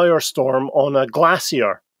huge firestorm on a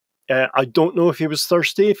glacier. I don't know if he was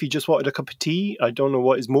thirsty, if he just wanted a cup of tea. I don't know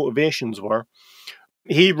what his motivations were.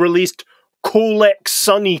 He released Kolek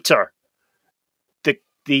Sun Eater,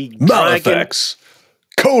 the Malefax,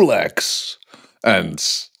 Colex, and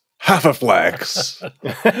Half-a-Flax.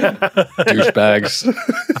 Douchebags.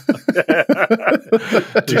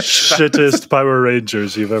 The shittest Power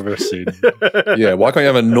Rangers you've ever seen. Yeah, why can't you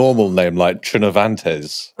have a normal name like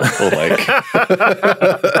Trinavantes? Or like...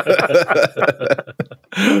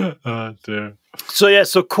 Oh, dear.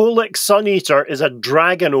 So Kolek Sun Eater is a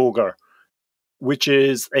Dragon Ogre, which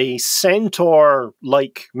is a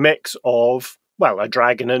centaur-like mix of, well, a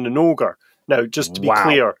dragon and an ogre. Now, just to be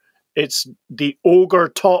clear, it's the ogre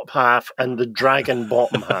top half and the dragon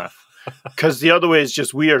bottom half. Because the other way is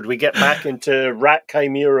just weird. We get back into rat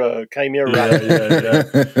chimera rat. Yeah.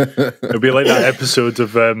 It'll be like that episode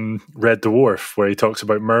of Red Dwarf where he talks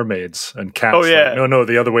about mermaids and cats. Oh, yeah. Like, no,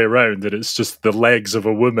 the other way around. And it's just the legs of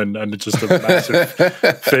a woman and just a massive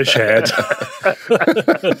fish head.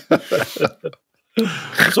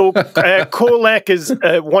 So Kolek is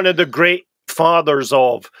one of the great fathers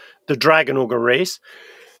of the Dragon Ogre race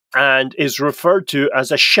and is referred to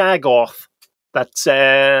as a Shaggoth. That's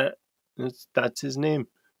his name.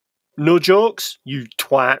 No jokes, you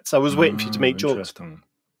twats. I was waiting for you to make jokes.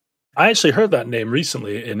 I actually heard that name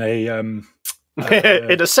recently in a...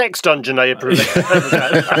 in a sex dungeon, I approve.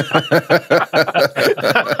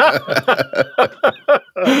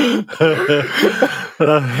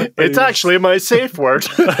 It's actually my safe word.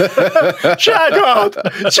 Shaggoth!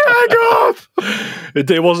 Shaggoth!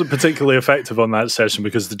 It wasn't particularly effective on that session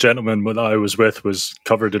because the gentleman that I was with was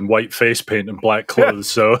covered in white face paint and black clothes.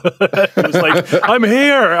 So it was like, I'm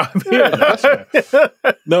here.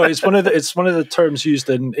 No, it's one of the terms used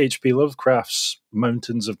in H.P. Lovecraft's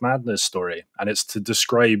Mountains of Madness story, and it's to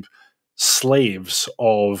describe slaves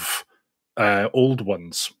of old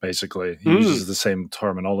ones, basically. He uses the same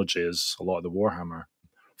terminology as a lot of the Warhammer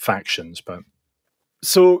factions, but...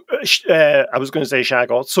 So, I was going to say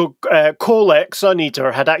Shaggoth. So, Kolek, Sun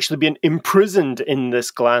Eater, had actually been imprisoned in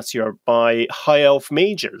this glacier by high elf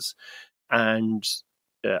mages, and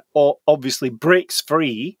obviously breaks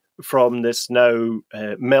free from this now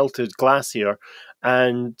melted glacier,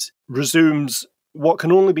 and resumes what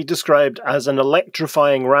can only be described as an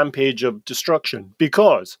electrifying rampage of destruction,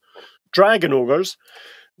 because Dragon Ogres,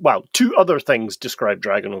 well, two other things describe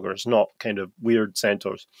Dragon Ogres, not kind of weird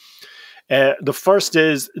centaurs. The first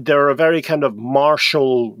is they're a very kind of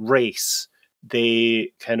martial race.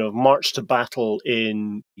 They kind of march to battle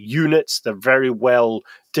in units. They're very well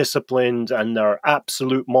disciplined, and they're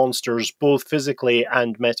absolute monsters, both physically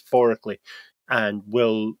and metaphorically, and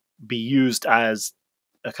will be used as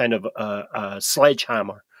a kind of a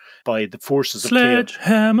sledgehammer by the forces of chaos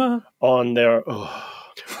on their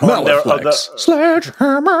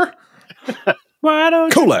sledgehammer. Why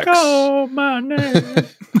don't you call my name?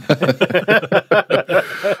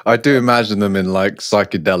 I do imagine them in like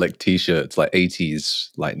psychedelic t-shirts, like 80s,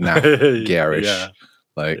 like now garish.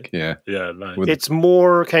 Nice. It's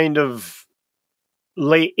more kind of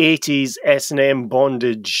late 80s S&M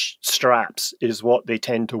bondage straps is what they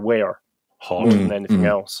tend to wear. Hot. More than anything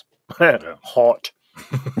else. Hot.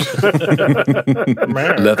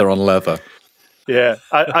 Leather on leather. Yeah,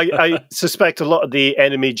 I suspect a lot of the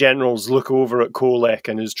enemy generals look over at Kolek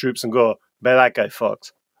and his troops and go, "Bet that guy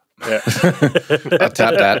fucks." Yeah.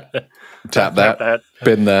 Tap that.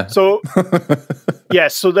 Been there. So,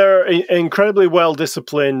 so they're incredibly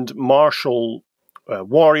well-disciplined martial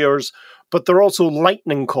warriors, but they're also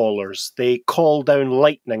lightning callers. They call down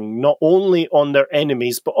lightning not only on their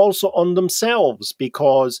enemies, but also on themselves,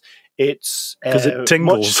 because it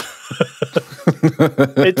tingles.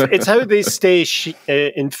 It's how they stay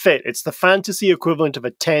in fit. It's the fantasy equivalent of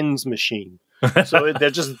a TENS machine. So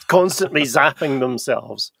they're just constantly zapping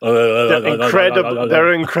themselves.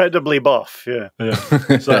 They're incredibly buff. Yeah.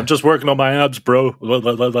 So I'm just working on my abs, bro. On a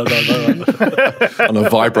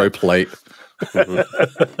vibro plate.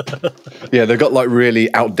 Yeah, they've got like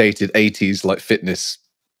really outdated 80s like fitness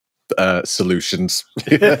solutions,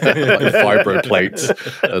 like vibro plates,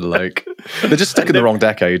 and like they're just stuck in the wrong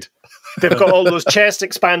decade. They've got all those chest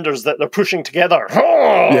expanders that they're pushing together.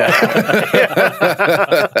 Yeah.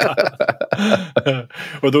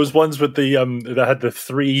 Or those ones with the that had the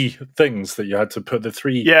 3 things that you had to put the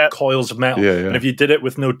 3 coils of metal. Yeah, yeah. And if you did it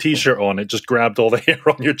with no t-shirt on, it just grabbed all the hair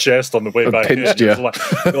on your chest on the way back. Pinched you. You're like,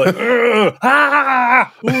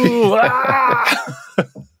 ah, ooh, ah.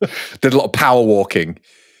 Did a lot of power walking.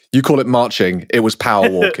 You call it marching. It was power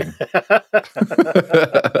walking.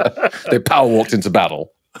 They power walked into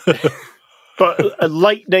battle. But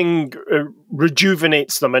lightning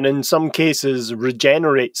rejuvenates them, and in some cases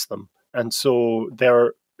regenerates them. And so they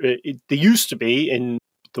used to be in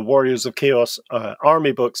the Warriors of Chaos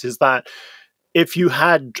army books, is that if you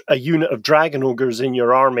had a unit of dragon ogres in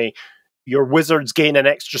your army, your wizards gain an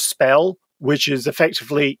extra spell, which is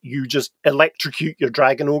effectively you just electrocute your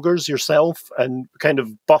dragon ogres yourself and kind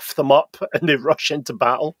of buff them up, and they rush into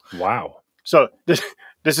battle. Wow. So this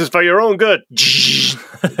is for your own good.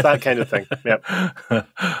 That kind of thing. Yep.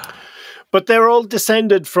 But they're all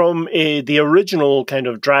descended from the original kind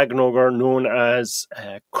of dragon ogre known as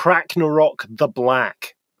Kraknarok the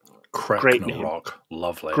Black. Great name.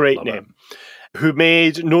 Lovely. Great name. Who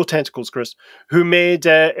made, no tentacles, Chris, who made,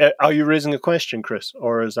 are you raising a question, Chris?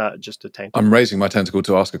 Or is that just a tentacle? I'm raising my tentacle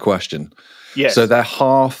to ask a question. Yes. So they're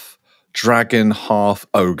half dragon, half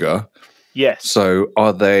ogre. Yes. So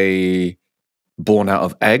are they born out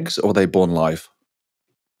of eggs or are they born live?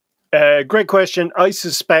 Great question. I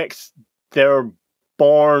suspect they're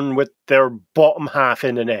born with their bottom half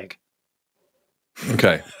in an egg.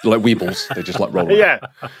 Okay, like Weebles, they just like roll around. Yeah,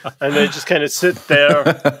 and they just kind of sit there.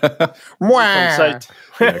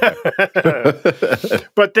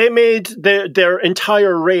 But they made their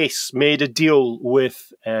entire race made a deal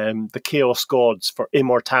with the Chaos Gods for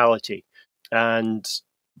immortality, and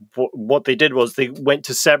what they did was they went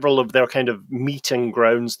to several of their kind of meeting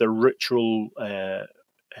grounds, their ritual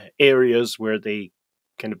areas where they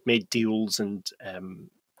kind of made deals and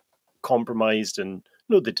compromised. And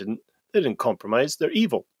no, they didn't. They didn't compromise. They're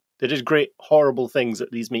evil. They did great, horrible things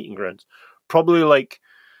at these meeting grounds. Probably like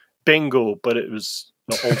bingo, but it was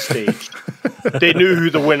not all staged. They knew who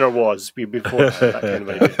the winner was before that kind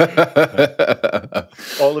of idea.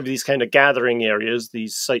 All of these kind of gathering areas,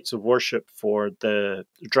 these sites of worship for the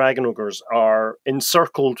dragon ogres, are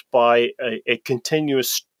encircled by a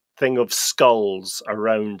continuous thing of skulls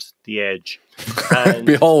around the edge. And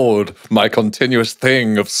behold, my continuous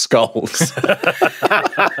thing of skulls.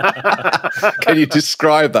 Can you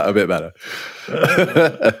describe that a bit better?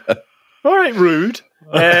 All right, rude.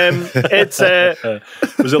 It's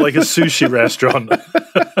was it like a sushi restaurant?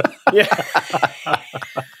 Yeah.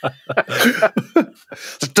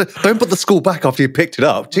 Don't put the skull back after you picked it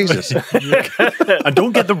up. Jesus. And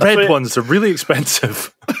don't get the red ones. They're really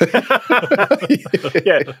expensive.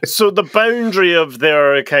 Yeah. So the boundary of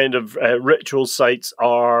their kind of ritual sites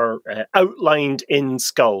are outlined in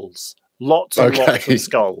skulls. Lots and lots of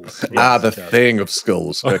skulls. Yes. The thing of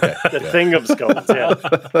skulls. Okay. The thing of skulls, yeah.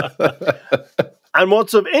 And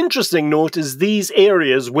what's of interesting note is these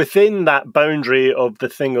areas within that boundary of the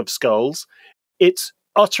thing of skulls, it's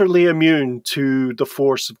utterly immune to the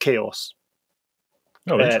force of chaos.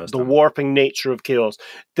 Oh, the warping nature of chaos.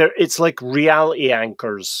 It's like reality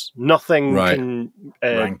anchors. Nothing can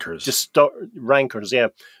distort rankers. Yeah,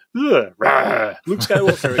 Ugh, rah, Luke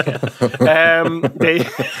Skywalker again.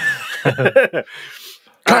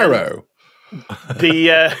 Cairo.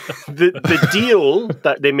 The deal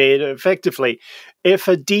that they made effectively, if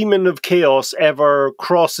a demon of chaos ever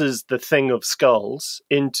crosses the thing of skulls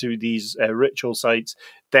into these ritual sites,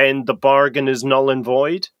 then the bargain is null and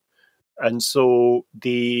void. And so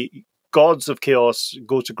the gods of chaos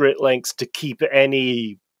go to great lengths to keep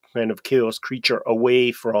any kind of chaos creature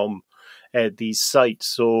away from these sites.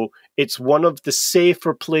 So it's one of the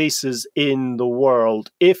safer places in the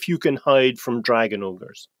world if you can hide from dragon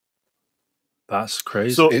ogres. That's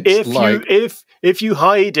crazy. So if you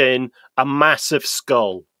hide in a massive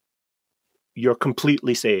skull, you're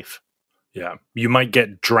completely safe. Yeah, you might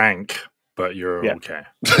get drank, but you're okay.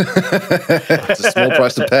 It's a small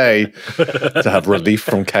price to pay to have relief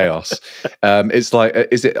from chaos. It's like,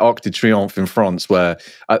 is it Arc de Triomphe in France, where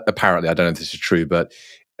apparently, I don't know if this is true, but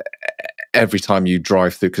every time you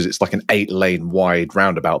drive through, because it's like an 8-lane wide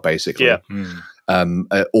roundabout, basically. Yeah.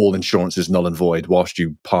 All insurance is null and void whilst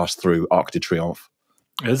you pass through Arc de Triomphe.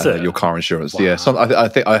 Is it your car insurance? Wow. Yeah, I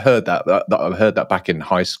think I heard that. I heard that back in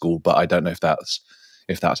high school, but I don't know if that's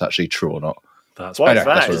actually true or not. That's what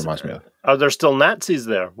what it reminds me of. Are there still Nazis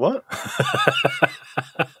there? What?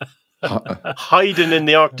 hiding in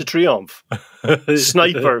the Arc de Triomphe.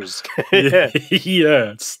 Snipers. Yeah,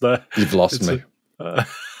 it's the. You've lost me.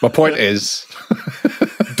 My point is,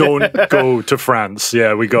 don't go to France.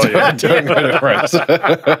 Yeah, we got you. Don't go to France.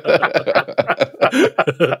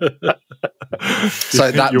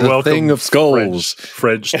 So that You're the welcome, thing of skulls,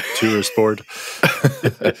 French tourist board.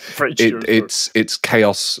 it's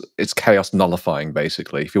chaos. It's chaos nullifying,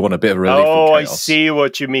 basically. If you want a bit of relief. Oh, from chaos. I see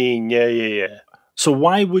what you mean. Yeah. So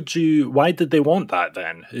why did they want that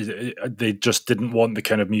then? They just didn't want the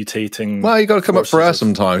kind of mutating. Well, you got to come up for air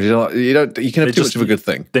sometimes. You can have too much of a good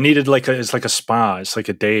thing. They needed it's like a spa. It's like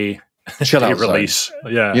a day. Chill out release.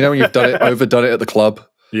 Yeah. You know when you've overdone it at the club.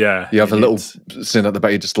 Yeah. You have a little sin at the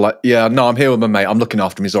back. You're just like, yeah, no, I'm here with my mate. I'm looking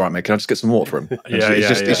after him. He's all right, mate. Can I just get some water for him? He's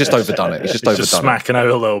just overdone it. He's just smacking out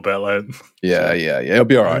a little bit. Like. Yeah. He'll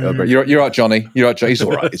be all right. You're all right, Johnny. You're all right, Johnny. He's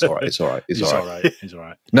all right. He's all right. He's all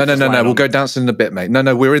right. No. We'll go dancing in a bit, mate.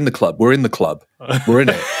 No. We're in the club. We're in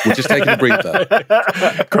it. We're just taking a breather.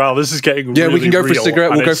 Carl, this is getting we can go for a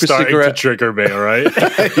cigarette. We'll go for a cigarette. To trigger me, all right?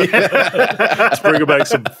 Let's bring back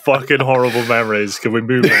some fucking horrible memories. Can we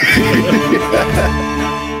move on?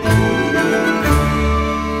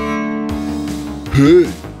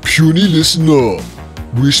 Hey, puny listener,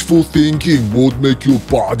 wishful thinking won't make your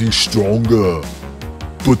body stronger.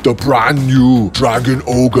 But the brand new Dragon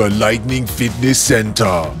Ogre Lightning Fitness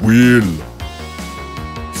Center will.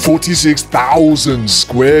 46,000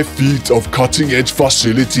 square feet of cutting-edge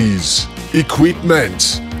facilities,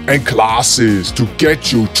 equipment, and classes to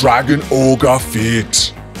get you Dragon Ogre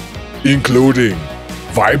fit. Including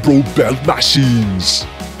vibro belt machines,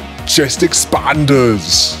 chest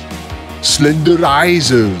expanders,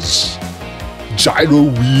 slenderizers, gyro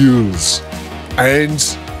wheels, and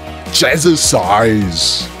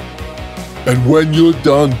jazzercise. And when you're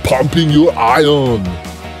done pumping your iron,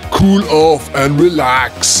 cool off and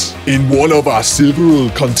relax in one of our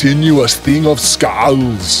several continuous thing of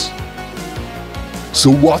skulls.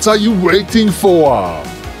 So what are you waiting for?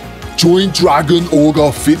 Join Dragon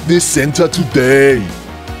Ogre Fitness Center today.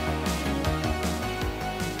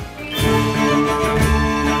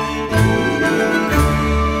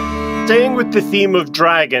 Staying with the theme of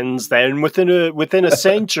dragons, then, within a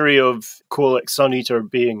century of Kholek Suneater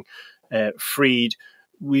being freed,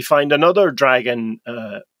 we find another dragon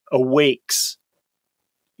awakes.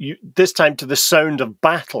 This time to the sound of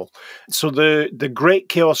battle. So the great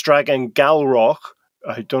chaos dragon Galrock.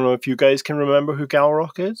 I don't know if you guys can remember who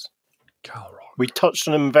Galrock is. Galrock. We touched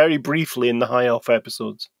on him very briefly in the High Elf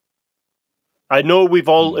episodes. I know we've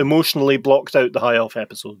all emotionally blocked out the High Elf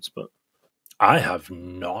episodes, but. I have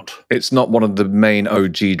not. It's not one of the main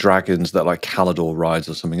OG dragons that like Calador rides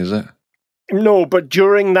or something, is it? No, but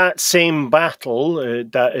during that same battle,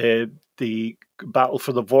 the battle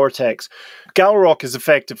for the Vortex, Galrock is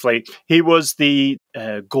effectively, he was the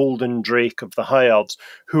golden drake of the High Elves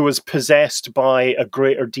who was possessed by a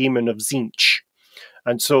greater demon of Tzeentch.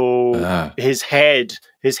 And so his head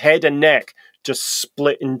and neck just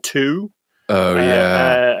split in two. Oh,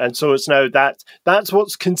 yeah. And so it's now that's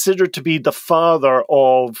what's considered to be the father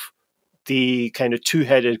of the kind of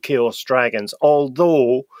two-headed chaos dragons.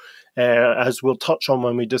 Although, as we'll touch on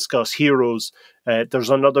when we discuss heroes, there's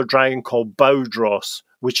another dragon called Baudros,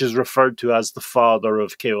 which is referred to as the father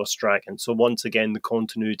of chaos dragons. So once again, the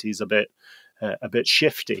continuity is a bit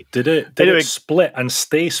shifty. Did it split and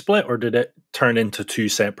stay split, or did it turn into two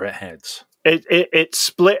separate heads? It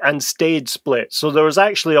split and stayed split. So there was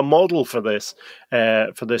actually a model for this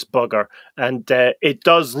bugger, and it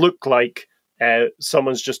does look like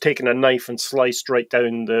someone's just taken a knife and sliced right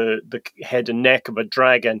down the head and neck of a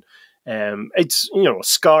dragon. It's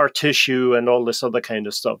scar tissue and all this other kind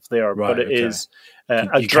of stuff there, right, but it is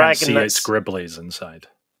a you dragon. Can't see its scribblies inside.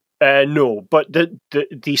 No, but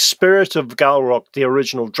the spirit of Galrock, the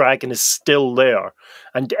original dragon, is still there,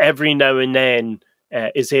 and every now and then.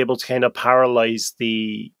 Is able to kind of paralyze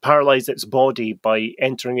its body by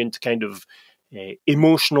entering into kind of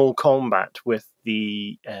emotional combat with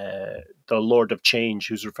the Lord of Change,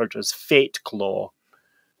 who's referred to as Fate Claw.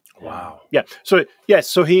 Wow. So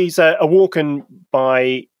he's awoken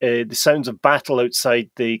by the sounds of battle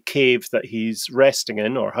outside the cave that he's resting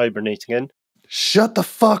in or hibernating in. Shut the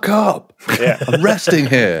fuck up! Yeah. I'm resting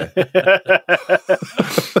here.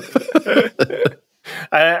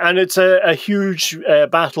 And it's a huge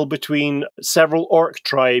battle between several orc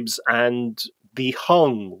tribes and the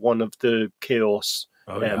Hung, one of the Chaos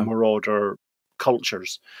Marauder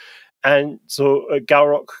cultures. And so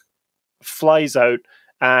Galrock flies out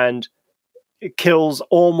and kills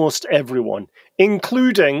almost everyone,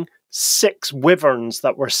 including 6 wyverns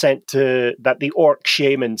that the orc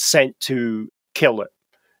shaman sent to kill it.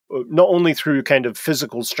 not only through kind of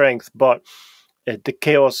physical strength, but the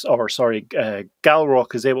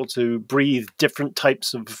Galrock is able to breathe different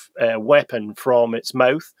types of weapon from its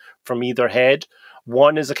mouth, from either head.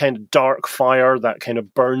 One is a kind of dark fire that kind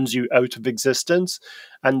of burns you out of existence,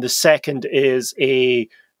 and the second is a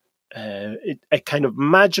kind of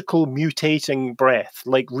magical mutating breath,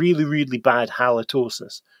 like really, really bad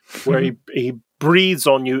halitosis, where he breathes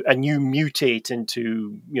on you and you mutate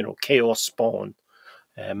into, chaos spawn.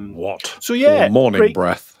 What? So yeah, or morning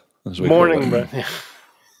breath. As we morning call it. breath.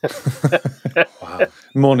 Wow.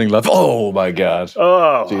 Morning love. Oh my god.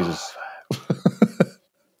 Oh, Jesus.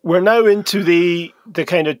 We're now into the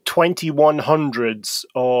kind of 2100s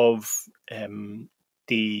of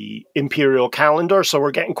the Imperial calendar, so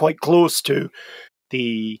we're getting quite close to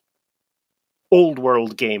the old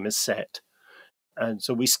world game is set. And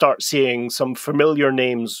so we start seeing some familiar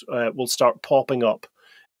names will start popping up.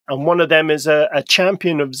 And one of them is a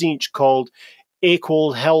champion of Tzeentch called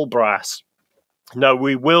Akol Hellbrass. Now,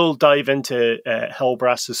 we will dive into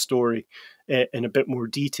Hellbrass's story in a bit more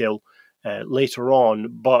detail later on,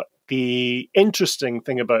 but the interesting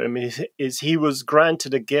thing about him is he was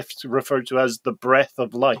granted a gift referred to as the Breath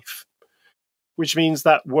of Life, which means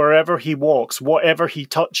that wherever he walks, whatever he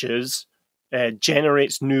touches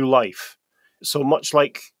generates new life. So much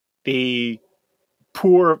like the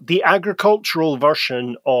agricultural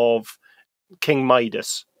version of King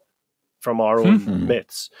Midas from our own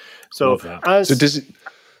myths. So does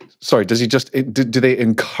he just do they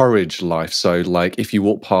encourage life? So like if you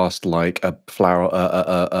walk past like a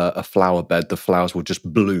flower bed, the flowers will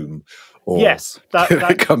just bloom, or yes, that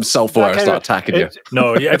become self-aware and start attacking you.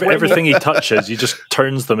 No, everything he touches, he just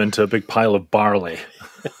turns them into a big pile of barley.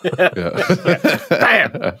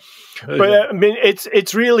 Bam. But I mean,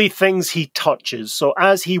 it's really things he touches. So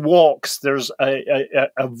as he walks, there's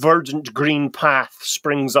a verdant green path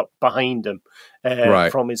springs up behind him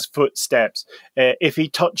from his footsteps. If he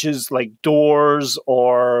touches like doors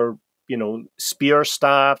or spear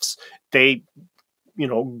staffs, they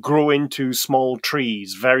grow into small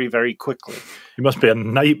trees very, very quickly. He must be a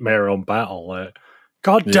nightmare on battle.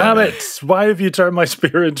 God damn it! Why have you turned my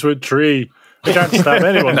spear into a tree? I can't stab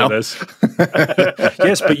anyone with this.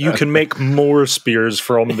 Yes, but you can make more spears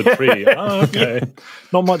from the tree. Oh, okay.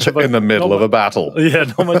 Not much of in the middle of a battle. Yeah,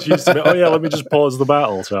 not much use to it. Oh yeah, let me just pause the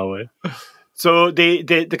battle, shall we? So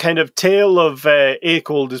the kind of tale of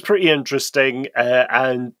Akol is pretty interesting,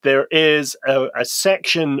 and there is a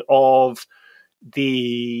section of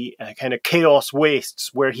the kind of chaos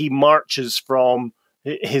wastes where he marches from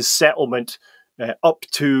his settlement up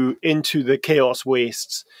into the chaos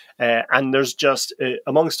wastes, and there's just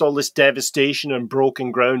amongst all this devastation and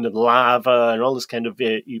broken ground and lava and all this kind of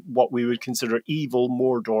what we would consider evil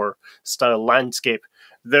Mordor style landscape,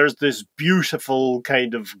 there's this beautiful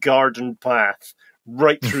kind of garden path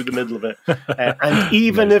right through the middle of it, and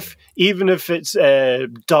even if it's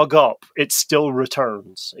dug up, it still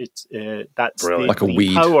returns. It's that's like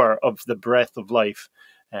the power of the breath of life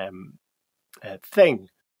thing.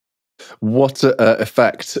 What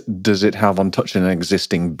effect does it have on touching an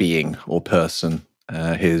existing being or person?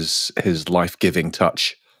 His life-giving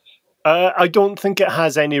touch. I don't think it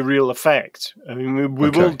has any real effect. I mean, we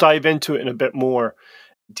will dive into it in a bit more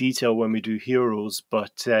detail when we do heroes,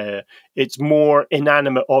 but it's more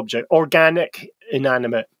inanimate object, organic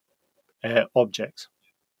inanimate objects,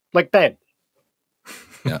 like Ben.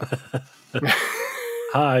 Yeah.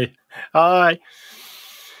 Hi.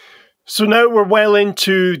 So now we're well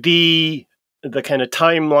into the kind of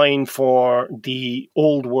timeline for the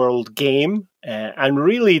old world game, and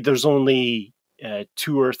really there's only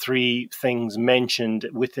 2 or 3 things mentioned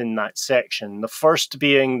within that section. The first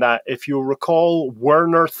being that, if you'll recall,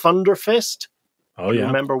 Werner Thunderfist. Oh yeah,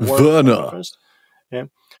 remember Werner Thunderfist? Yeah,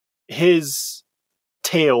 his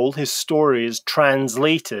tale, his story is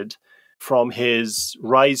translated from his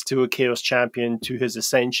rise to a Chaos Champion to his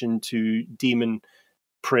ascension to Demon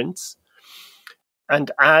Prince. And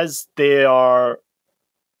as they are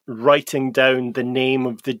writing down the name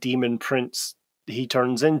of the Demon Prince he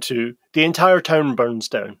turns into, the entire town burns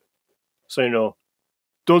down. So,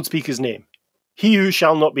 don't speak his name. He who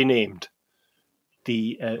shall not be named.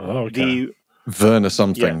 The Werner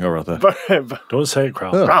something or other. Don't say it,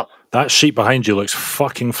 Kral. Kral. That sheet behind you looks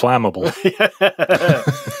fucking flammable.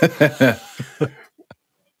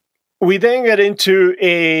 We then get into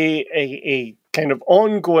a kind of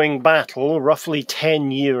ongoing battle, roughly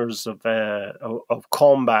 10 years of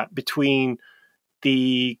combat between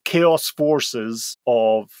the chaos forces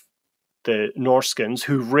of the Norskins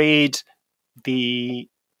who raid the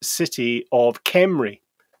city of Kemri,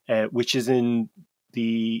 which is in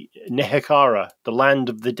the Nehekara, the land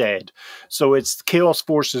of the dead. So it's Chaos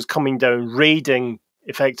forces coming down, raiding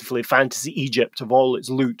effectively fantasy Egypt of all its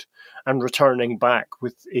loot and returning back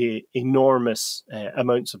with enormous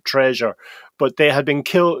amounts of treasure. But they had been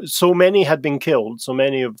killed, so many had been killed, so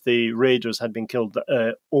many of the raiders had been killed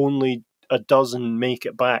that only a dozen make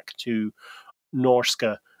it back to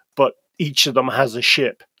Norska, but each of them has a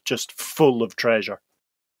ship just full of treasure.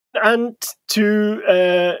 And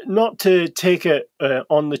to not to take it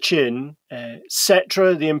on the chin,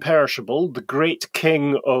 Setra the Imperishable, the great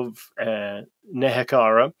king of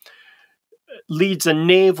Nehekara, leads a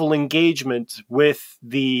naval engagement with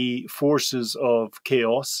the forces of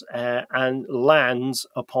Chaos and lands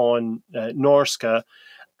upon Norska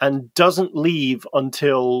and doesn't leave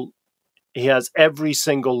until he has every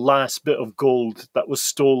single last bit of gold that was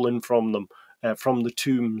stolen from them. From the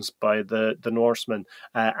tombs by the Norsemen.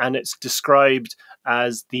 And it's described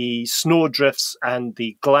as the snowdrifts and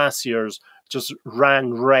the glaciers just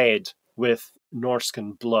ran red with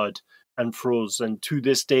Norscan blood and froze. And to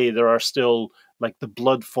this day, there are still, like, the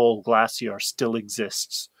Bloodfall Glacier still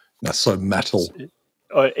exists. That's so metal.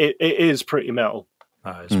 It is pretty metal.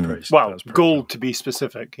 That is pretty, well, that's pretty gold cool. to be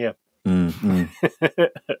specific, yeah.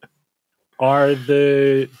 Are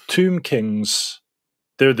the Tomb Kings...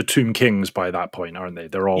 They're the Tomb Kings by that point, aren't they?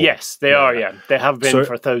 They're all... Yes, they are, yeah. They have been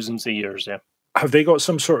for thousands of years, yeah. Have they got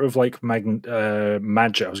some sort of like magic? I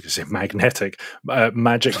was going to say magnetic,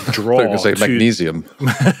 magic draw. I was going to say magnesium.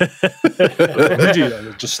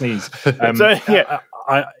 Just sneeze.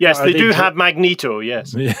 Yes, they do have Magneto.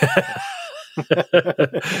 Yes.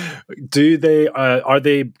 Do they? Are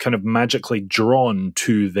they kind of magically drawn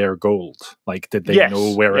to their gold? Like, did they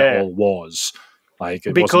know where it all was? Like,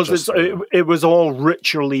 because it was all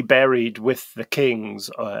ritually buried with the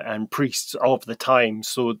kings and priests of the time,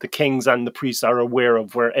 so the kings and the priests are aware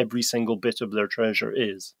of where every single bit of their treasure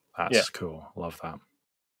is. That's cool. Love that.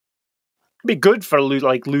 It'd be good for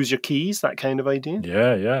lose your keys, that kind of idea.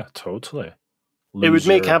 Yeah, totally. It would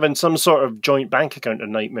make having some sort of joint bank account a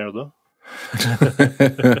nightmare, though.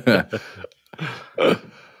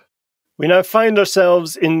 We now find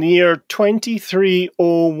ourselves in the year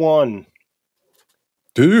 2301.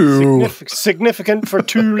 Significant for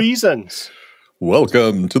two reasons.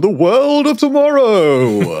 Welcome to the world of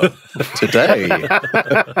tomorrow. Today.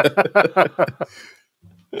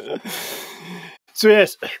 So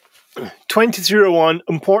yes, 2301,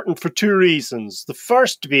 important for two reasons. The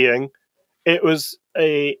first being, it was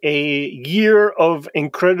a year of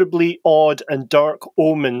incredibly odd and dark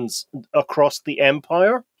omens across the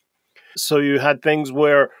empire. So you had things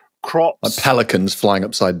where crops... Like pelicans flying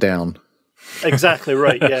upside down. Exactly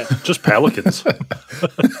right, yeah. Just pelicans.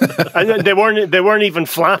 And they weren't even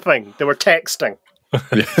flapping. They were texting.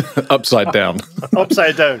 Upside down.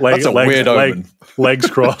 Upside down. That's a weird omen. Legs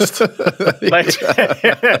crossed.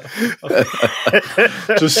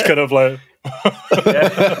 Just kind of like...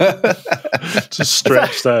 just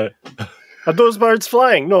stretched out. Are those birds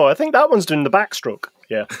flying? No, I think that one's doing the backstroke.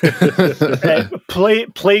 Yeah.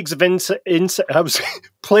 Plagues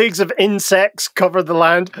of insects cover the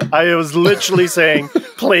land. I was literally saying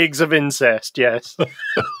plagues of incest, yes.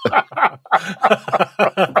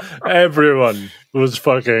 Everyone was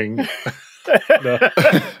fucking...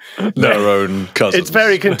 Their own cousins. It's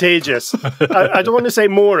very contagious. I don't want to say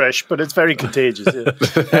Moorish, but it's very contagious.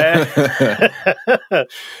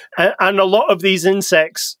 And a lot of these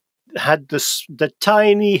insects had the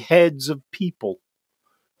tiny heads of people.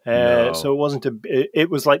 So it wasn't it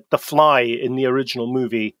was like the fly in the original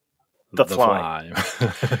movie, The Fly.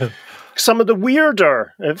 Some of the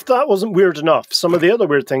weirder, if that wasn't weird enough, some of the other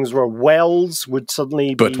weird things were wells would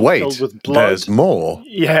suddenly be filled with blood. There's more.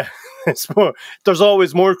 Yeah. It's more. There's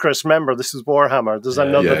always more, Chris. Remember, this is Warhammer. There's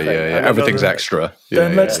another thing. Yeah. Everything's extra.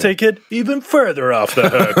 Then let's take it even further off the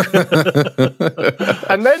hook.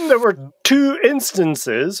 And then there were two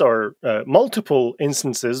instances, or multiple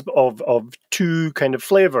instances, of two kind of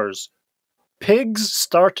flavors. Pigs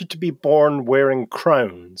started to be born wearing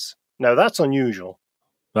crowns. Now, that's unusual.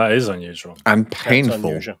 That is unusual. And painful.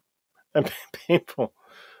 Unusual. And painful.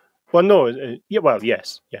 Well, no.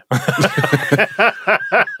 Yes. Yeah.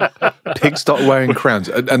 Pigs start wearing crowns.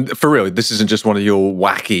 And for real, this isn't just one of your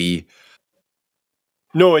wacky...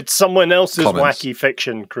 No, it's someone else's comments. Wacky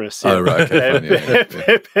fiction, Chris. Yeah. Oh, right.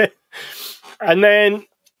 Okay, fine, And then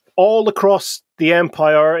all across the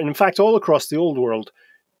Empire, and in fact all across the Old World,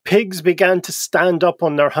 pigs began to stand up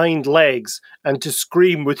on their hind legs and to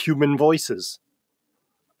scream with human voices.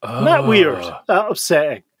 Isn't that weird? That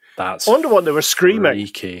upsetting. That's I wonder what they were screaming.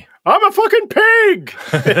 Freaky. I'm a fucking pig!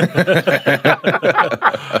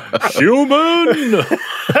 Human!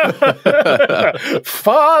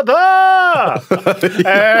 Father!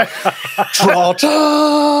 Trotter!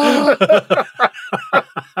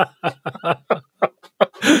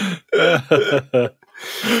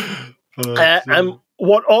 And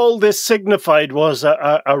what all this signified was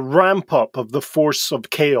a ramp up of the force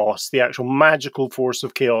of chaos, the actual magical force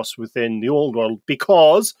of chaos within the old world,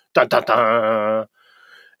 because dun, dun, dun,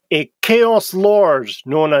 a chaos lord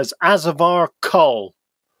known as Asavar Kul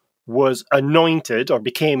was anointed, or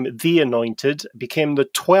became the anointed, became the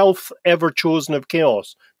 12th Everchosen of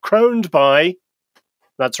Chaos, crowned by,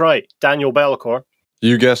 that's right, Daniel Bellicor.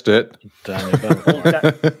 You guessed it. Daniel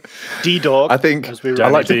Bellicor. D-Dog. I think, I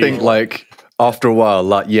like to think, like, after a while,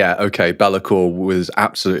 like, yeah, okay, Bellicor was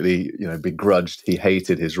absolutely, begrudged. He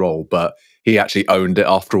hated his role, but he actually owned it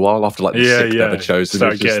after a while, after like the sixth Everchosen. It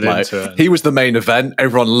was just like, he was the main event.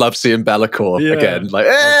 Everyone loved seeing Bellicor again. Like,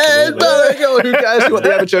 Bellicor, who cares what the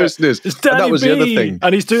Everchosen is? It's Danny and that was the other thing.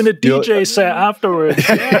 And he's doing a DJ set afterwards.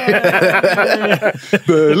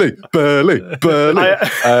 Burley.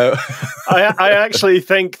 I actually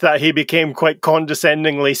think that he became quite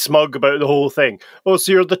condescendingly smug about the whole thing. Oh,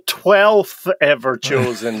 so you're the 12th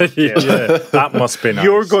Everchosen. Yeah, that must be nice.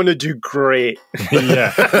 You're going to do great.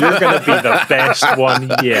 Yeah, you're going to be the best one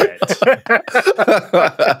yet.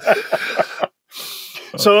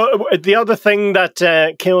 So the other thing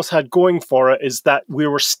that Chaos had going for it is that we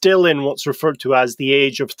were still in what's referred to as the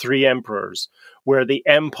Age of Three Emperors, where the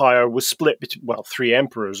empire was split between, well, three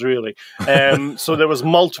emperors, really. So there was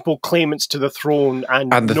multiple claimants to the throne.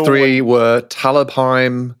 And the three were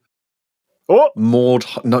Talabheim, not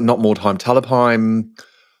Mordheim, Talabheim.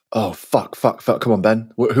 Oh, fuck. Come on,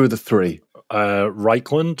 Ben. Who are the three?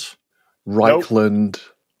 Reichland.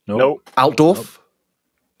 Nope. Altdorf?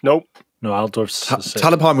 Nope. No, Altdorf's...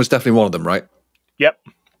 Talabheim was definitely one of them, right? Yep.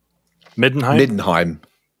 Middenheim?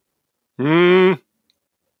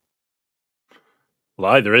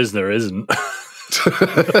 Well, either is, there isn't.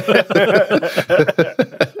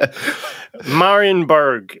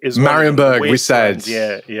 Marienburg is Marienburg, we said.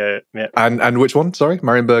 Yeah. And which one? Sorry,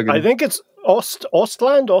 Marienburg. I think it's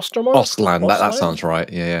Ostland. That sounds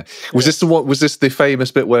right. Yeah. Was this the one? Was this the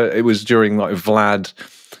famous bit where it was during like Vlad?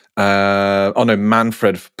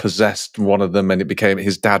 Manfred possessed one of them, and it became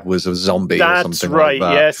his dad was a zombie or something like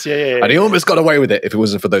that. Yes, yeah. And he almost got away with it if it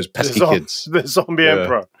wasn't for those pesky kids. The zombie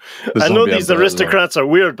emperor. I know these aristocrats are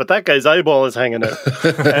weird, but that guy's eyeball is hanging out.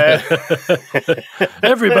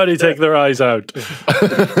 Everybody take their eyes out.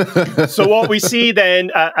 So what we see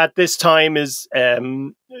then at this time is, a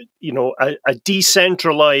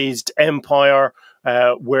decentralized empire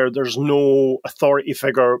where there's no authority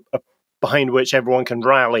figure behind which everyone can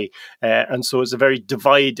rally. And so it's a very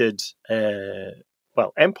divided,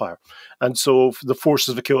 empire. And so the forces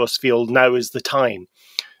of the chaos field, now is the time.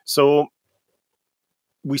 So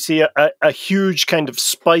we see a huge kind of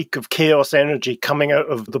spike of chaos energy coming out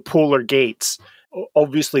of the polar gates.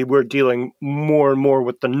 Obviously, we're dealing more and more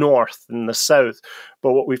with the north and the south.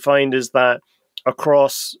 But what we find is that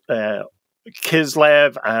across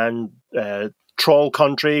Kislev and Troll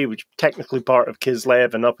Country, which is technically part of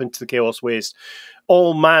Kislev, and up into the Chaos Waste,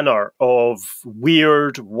 all manner of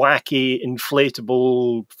weird, wacky,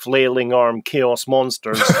 inflatable, flailing arm chaos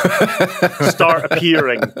monsters start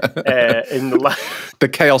appearing in the The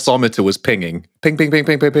chaosometer was pinging. Ping, ping, ping,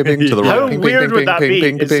 ping, ping, ping, ping, to the right. How ping, weird ping, would ping, that ping, be?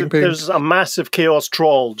 ping, ping, ping. There's a massive chaos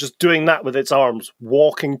troll just doing that with its arms,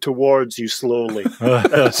 walking towards you slowly.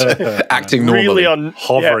 Acting normally. Really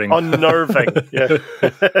hovering. Unnerving. Yeah.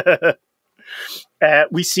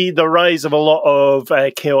 We see the rise of a lot of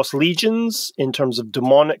chaos legions in terms of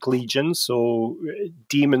demonic legions. So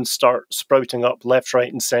demons start sprouting up left,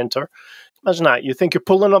 right, and center. Imagine that. You think you're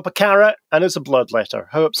pulling up a carrot and it's a bloodletter.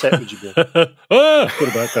 How upset would you be? What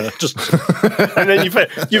about that? Just and then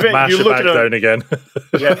mash you it look back at down again.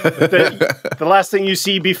 Yeah. The last thing you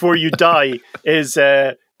see before you die is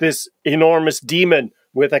this enormous demon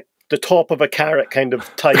with the top of a carrot kind of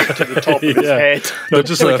tied to the top of his head. No,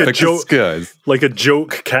 just like a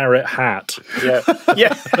joke carrot hat. Yeah.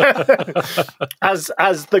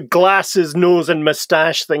 As the glasses, nose, and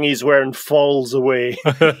moustache thing he's wearing falls away.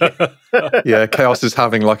 Yeah, Chaos is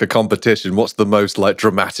having like a competition. What's the most like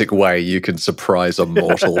dramatic way you can surprise a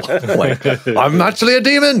mortal? Like, I'm actually a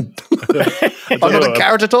demon. I'm not a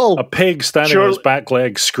carrot at all. A pig standing on his back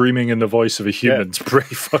leg screaming in the voice of a human. It's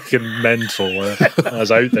pretty fucking mental. I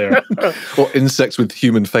was out there. Or insects with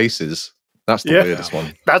human faces. That's the weirdest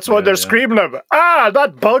one. That's what they're screaming about. Ah,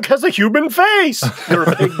 that bug has a human face. You're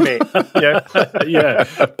a pygmy.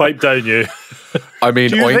 Yeah. Pipe down, you. I mean,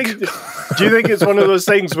 do you think it's one of those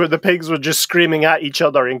things where the pigs were just screaming at each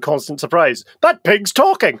other in constant surprise? That pig's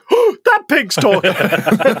talking. That pig's talking.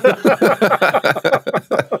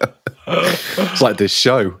 It's like this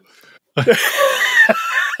show.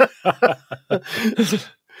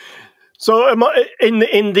 So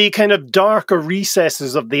in the kind of darker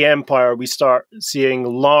recesses of the Empire, we start seeing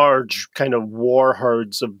large kind of war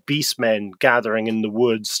herds of beastmen gathering in the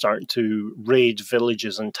woods, starting to raid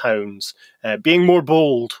villages and towns, being more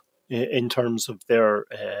bold in terms of their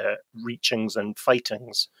reachings and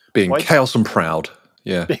fightings. Being chaos and proud.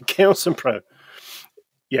 Yeah. Being chaos and proud.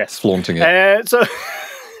 Yes. Flaunting it. So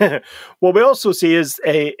what we also see is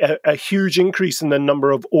a huge increase in the number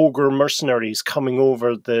of ogre mercenaries coming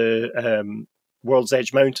over the World's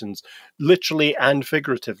Edge Mountains, literally and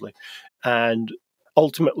figuratively. And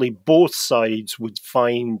ultimately, both sides would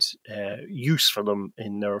find use for them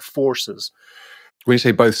in their forces. When you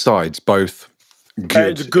say both sides, both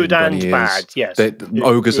good and bad, yes.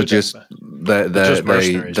 Ogres are just they're just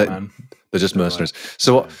mercenaries, man. They're just mercenaries.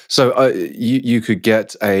 So you could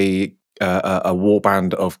get a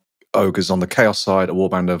warband of ogres on the chaos side, a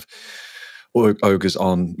warband of ogres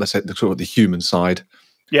on, let's say, the human side.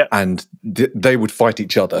 Yeah, and they would fight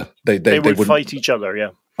each other. They would fight each other.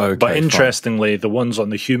 Yeah. Okay, but interestingly, the ones on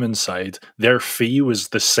the human side, their fee was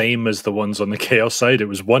the same as the ones on the chaos side. It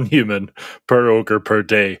was 1 human per ogre per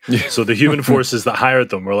day. Yeah. So the human forces that hired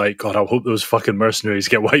them were like, God, I hope those fucking mercenaries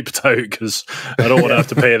get wiped out because I don't want to have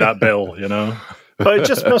to pay that bill, you know? But it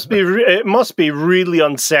just must be really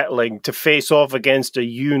unsettling to face off against a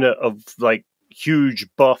unit of like huge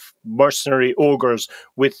buff mercenary ogres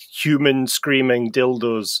with human screaming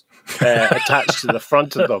dildos attached to the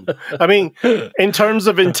front of them. I mean, in terms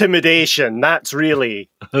of intimidation, that's really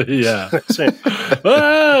I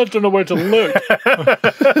don't know where to look,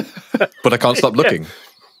 but I can't stop looking.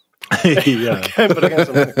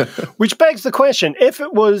 Which begs the question: if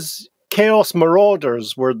it was Chaos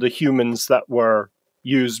Marauders were the humans that were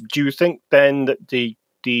used, do you think then that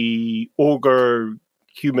the ogre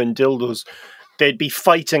human dildos, they'd be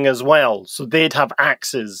fighting as well, so they'd have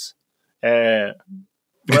axes? We're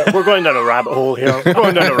going down a rabbit hole here.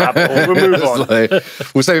 We'll move on.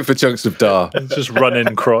 We'll save it for chunks of dar. Just run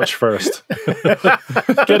in crotch first.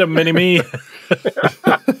 Get him, mini-me.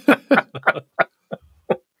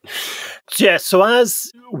 Yeah, so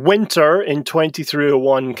as winter in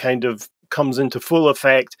 2301 kind of comes into full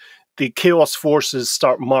effect, the Chaos forces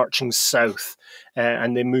start marching south,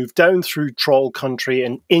 and they move down through Troll country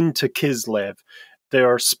and into Kislev. They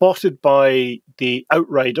are spotted by the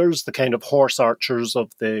Outriders, the kind of horse archers of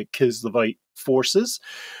the Kislevite forces,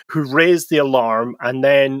 who raise the alarm, and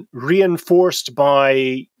then reinforced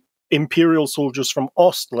by Imperial soldiers from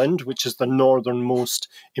Ostland, which is the northernmost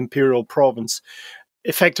Imperial province.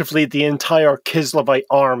 Effectively, the entire Kislevite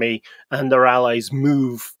army and their allies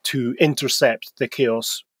move to intercept the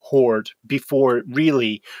Chaos horde before it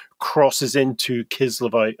really crosses into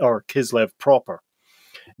Kislev proper.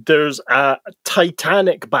 There's a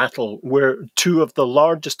titanic battle where two of the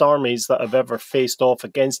largest armies that have ever faced off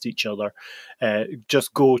against each other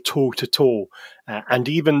just go toe-to-toe. And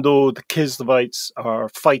even though the Kislevites are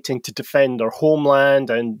fighting to defend their homeland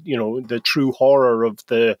and, you know, the true horror of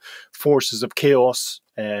the forces of chaos,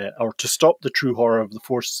 or to stop the true horror of the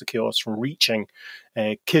forces of chaos from reaching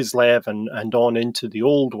Kislev and on into the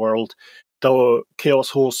old world, the Chaos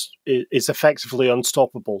host is effectively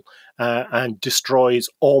unstoppable and destroys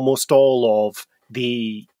almost all of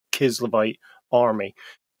the Kislevite army.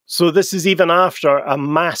 So this is even after a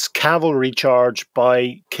mass cavalry charge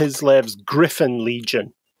by Kislev's Griffin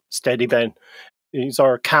Legion. Steady, Ben. These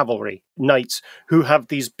are cavalry knights who have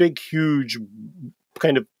these big, huge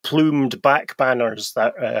kind of plumed back banners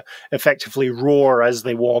that effectively roar as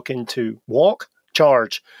they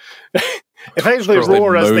charge. Effectively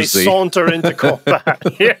roar as they saunter into combat.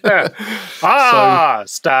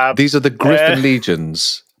 Stab. These are the Griffin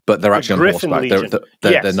Legions, but they're actually on horseback.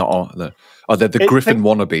 They're not on. They're the Griffin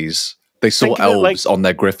wannabes. They saw elves on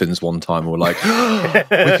their griffins one time and were like,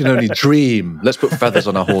 we can only dream. Let's put feathers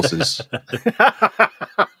on our horses.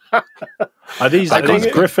 Are these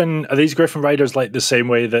Griffin riders like the same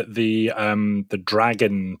way that the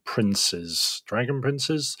dragon princes,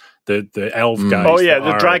 the elf guys? Oh yeah,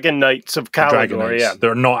 the dragon knights of Calador. Yeah,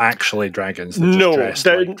 they're not actually dragons. They're just dressed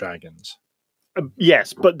like dragons.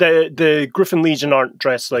 Yes, but the Griffin Legion aren't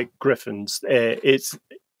dressed like griffins. It's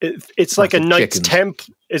like a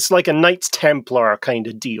Knights Templar kind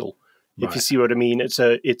of deal. If you see what I mean. It's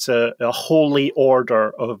a holy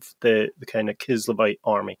order of the kind of Kislevite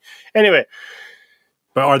army. Anyway.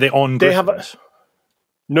 But are they on griffins?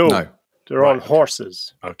 No. They're on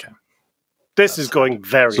horses. Okay. This is going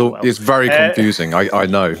very well. It's very confusing. I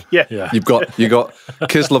know. Yeah. You've got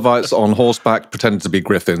Kislevites on horseback pretending to be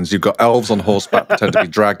griffins. You've got elves on horseback pretending to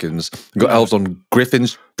be dragons. You've got elves on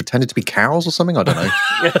griffins pretending to be cows or something. I don't know.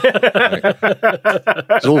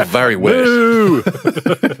 It's all very weird.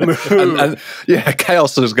 and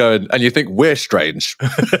Chaos is going, and you think we're strange.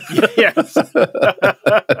 Yes.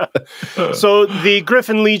 So the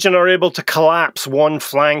Griffin Legion are able to collapse one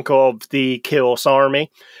flank of the Chaos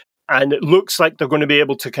army. And it looks like they're going to be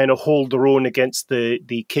able to kind of hold their own against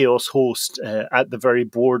the Chaos host at the very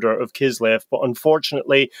border of Kislev. But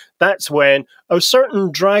unfortunately, that's when a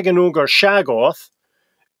certain Dragon Ogre Shaggoth,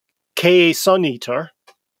 K. Suneater,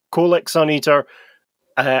 Kolek Suneater,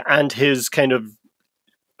 and his kind of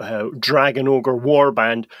Dragon Ogre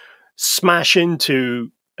warband smash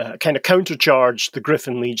into, kind of countercharge the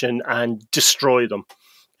Griffin Legion and destroy them.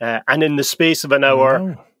 And in the space of an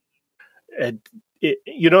hour...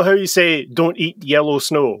 you know how you say, don't eat yellow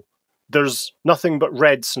snow? There's nothing but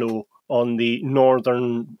red snow on the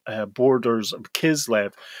northern borders of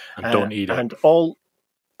Kislev. And don't eat it. And all...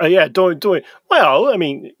 don't. Well, I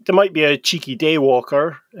mean, there might be a cheeky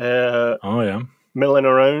daywalker milling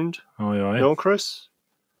around. Oh, yeah. No, Chris?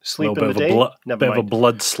 Sleep in the day? Bit of a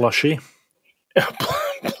blood slushy.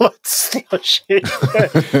 Blood slushy.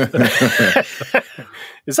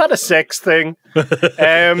 Is that a sex thing?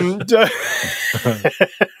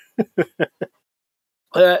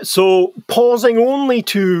 So pausing only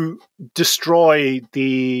to destroy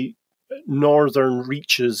the northern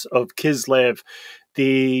reaches of Kislev,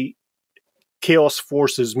 the Chaos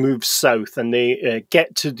forces move south and they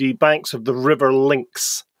get to the banks of the river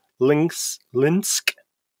Linsk.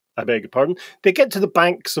 I beg your pardon. They get to the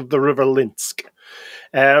banks of the river Linsk.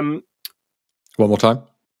 One more time.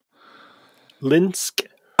 Linsk.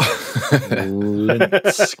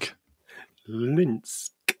 Linsk.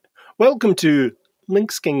 Welcome to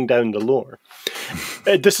Linksking Down the Lore.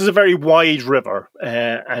 This is a very wide river,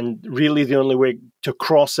 and really the only way to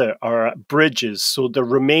cross it are bridges. So the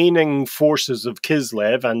remaining forces of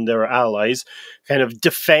Kislev and their allies kind of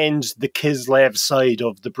defend the Kislev side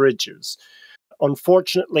of the bridges.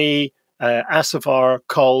 Unfortunately, Asavar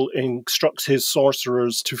Kul instructs his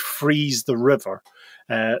sorcerers to freeze the river.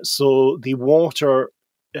 So the water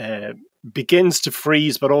begins to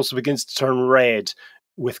freeze, but also begins to turn red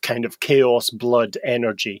with kind of chaos blood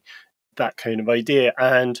energy, that kind of idea.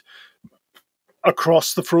 And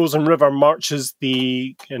across the frozen river marches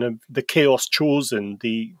the Chaos Chosen,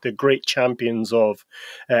 the great champions of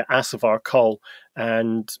Asavar Kul.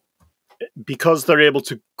 And because they're able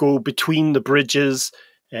to go between the bridges,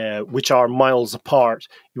 which are miles apart,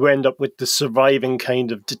 you end up with the surviving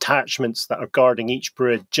kind of detachments that are guarding each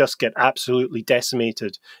bridge just get absolutely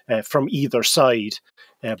decimated from either side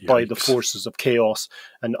by the forces of chaos.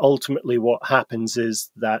 And ultimately what happens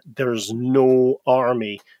is that there's no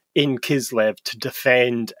army in Kislev to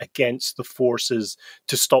defend against the forces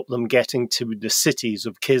to stop them getting to the cities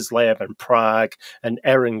of Kislev and Prague and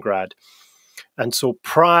Eringrad. And so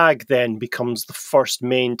Prague then becomes the first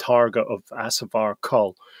main target of Asavar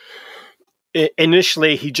Kul.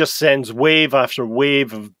 Initially, he just sends wave after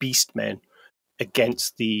wave of beastmen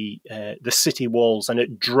against the city walls, and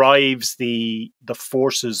it drives the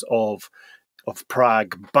forces of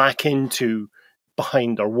Prague back into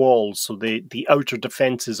behind their walls. So the outer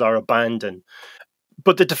defenses are abandoned.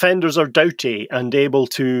 But the defenders are doughty and able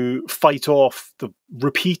to fight off the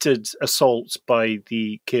repeated assaults by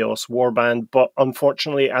the Chaos Warband. But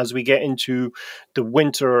unfortunately, as we get into the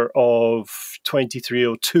winter of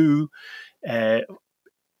 2302,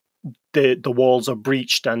 the walls are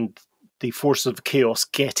breached and the forces of Chaos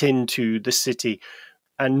get into the city.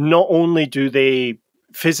 And not only do they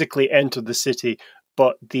physically enter the city,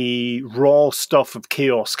 but the raw stuff of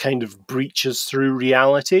Chaos kind of breaches through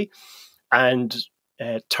reality and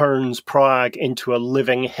turns Prague into a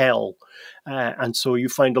living hell. And so you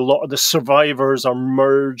find a lot of the survivors are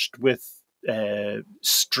merged with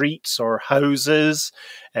streets or houses.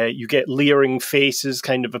 You get leering faces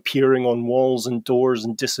kind of appearing on walls and doors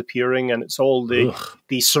and disappearing. And it's all the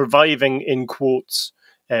surviving, in quotes,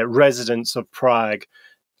 residents of Prague.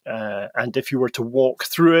 And if you were to walk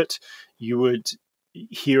through it, you would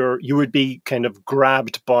be kind of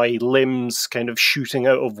grabbed by limbs kind of shooting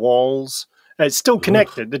out of walls. It's still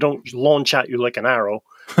connected. They don't launch at you like an arrow,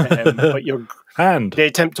 but your hand. They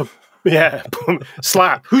attempt to,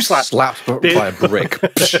 slap. Who slaps? Slapped by a brick.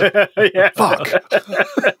 Yeah. Fuck.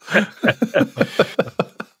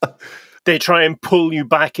 they try and pull you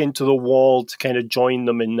back into the wall to kind of join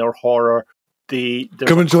them in their horror.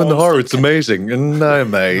 Come and join the horror. It's amazing. No,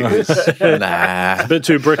 mate. Nah. A bit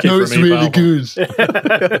too bricky No, for it's me, really pal. good.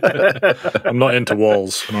 I'm not into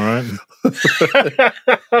walls, all right?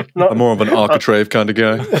 I'm more of an architrave kind of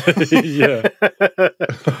guy. Yeah.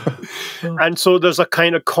 And so there's a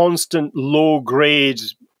kind of constant low-grade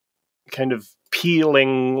kind of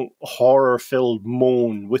peeling, horror-filled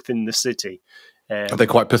moan within the city. They're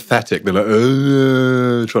quite pathetic. They're like,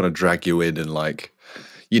 trying to drag you in, and like,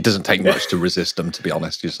 it doesn't take much to resist them, to be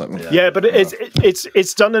honest. You're just like, yeah, but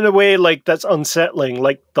it's done in a way like that's unsettling,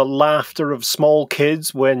 like the laughter of small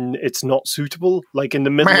kids when it's not suitable, like in the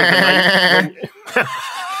middle of the night.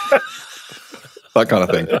 that kind of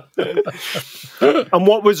thing. And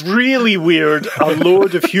what was really weird, a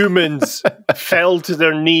load of humans fell to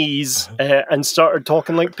their knees and started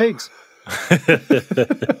talking like pigs.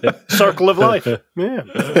 Circle of life. Yeah.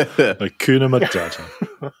 Hakuna Matata.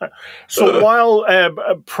 So while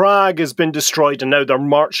Prague has been destroyed and now they're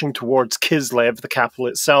marching towards Kislev, the capital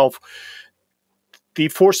itself, the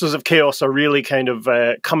forces of chaos are really kind of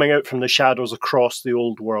coming out from the shadows across the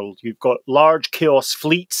old world. You've got large chaos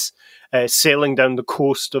fleets sailing down the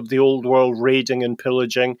coast of the old world, raiding and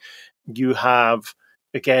pillaging. You have,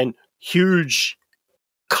 again, huge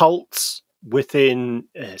cults within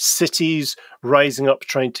cities rising up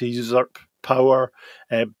trying to usurp power.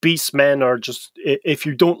 Beastmen are just, if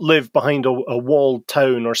you don't live behind a walled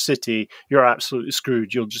town or city, you're absolutely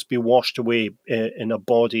screwed. You'll just be washed away in a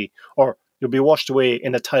body, or you'll be washed away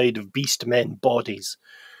in a tide of beastmen bodies.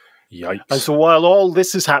 Yikes. And so while all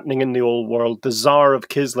this is happening in the old world, the Tsar of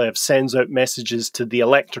Kislev sends out messages to the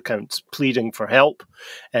Elector Counts pleading for help,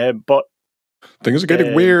 but things are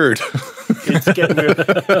getting weird. It's getting weird.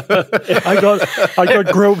 I got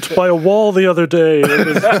groped by a wall the other day. It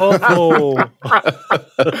was awful.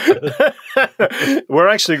 We're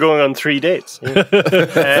actually going on 3 dates.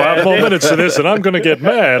 5 more minutes of this and I'm going to get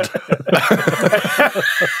mad.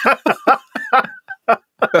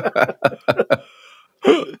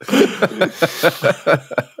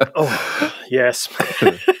 Oh, yes.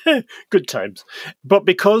 Good times. But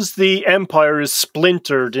because the empire is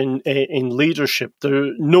splintered in leadership,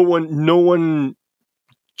 no one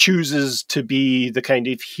chooses to be the kind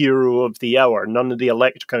of hero of the hour. None of the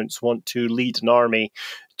Elector Counts want to lead an army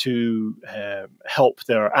to help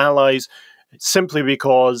their allies, simply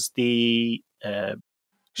because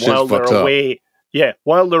while they're away. Yeah,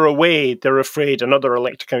 while they're away, they're afraid another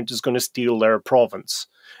Elector Count is going to steal their province.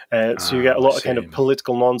 So you get a lot of kind of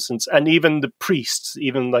political nonsense. And even the priests,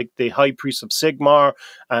 even like the High Priest of Sigmar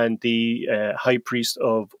and the High Priest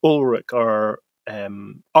of Ulrich are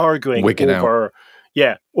arguing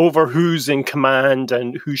over who's in command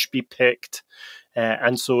and who should be picked.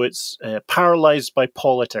 And so it's paralyzed by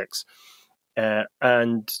politics.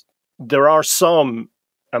 And there are some,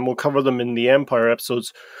 and we'll cover them in the Empire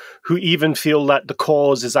episodes, who even feel that the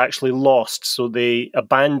cause is actually lost. So they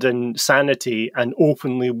abandon sanity and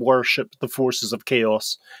openly worship the forces of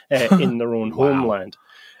chaos in their own homeland.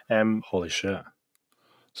 Holy shit.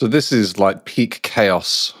 So this is like peak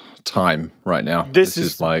chaos time right now. This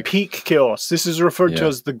is like peak chaos. This is referred to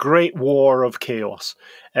as the Great War of Chaos.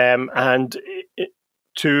 And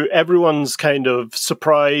to everyone's kind of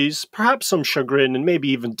surprise, perhaps some chagrin, and maybe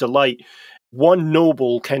even delight, one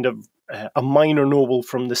noble, kind of a minor noble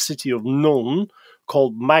from the city of Nuln,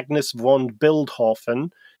 called Magnus von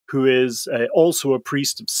Bildhofen, who is also a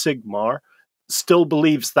priest of Sigmar, still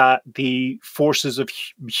believes that the forces of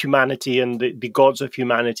humanity and the gods of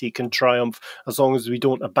humanity can triumph as long as we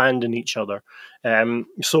don't abandon each other.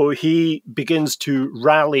 So he begins to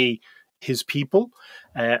rally his people,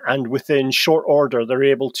 and within short order, they're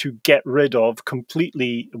able to get rid of,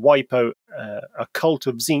 completely wipe out a cult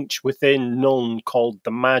of Tzeentch within Nuln called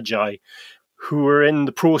the Magi, who are in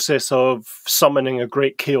the process of summoning a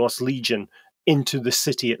great Chaos Legion into the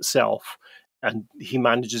city itself. And he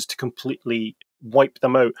manages to completely wipe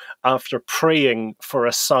them out after praying for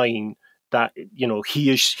a sign that, you know,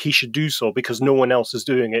 he should do so because no one else is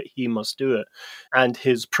doing it. He must do it. And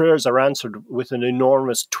his prayers are answered with an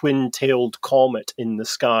enormous twin-tailed comet in the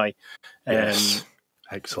sky. Yes.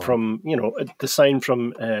 Excellent. From, you know, the sign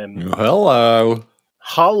from...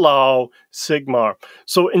 Hello, Sigmar.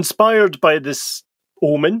 So inspired by this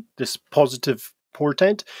omen, this positive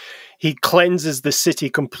portent, he cleanses the city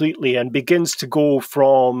completely and begins to go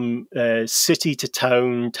from city to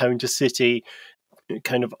town, town to city,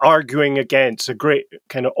 kind of arguing against a great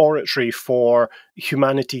kind of oratory for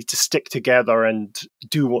humanity to stick together and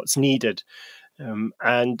do what's needed.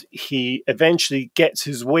 And he eventually gets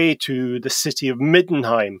his way to the city of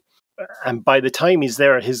Middenheim, and by the time he's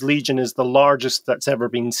there, his legion is the largest that's ever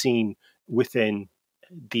been seen within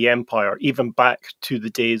the Empire, even back to the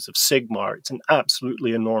days of Sigmar. It's an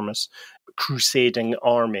absolutely enormous crusading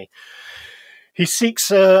army. He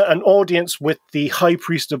seeks an audience with the High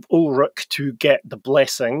Priest of Ulrich to get the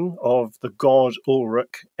blessing of the god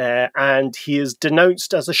Ulrich, and he is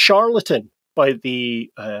denounced as a charlatan by the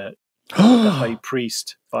High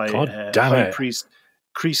Priest, Priest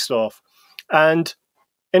Christoph. And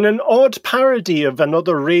in an odd parody of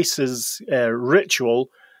another race's ritual,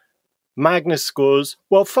 Magnus goes,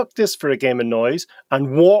 well, fuck this for a game of noise,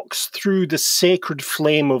 and walks through the sacred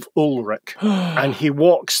flame of Ulrich. And he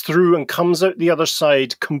walks through and comes out the other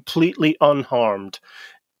side completely unharmed.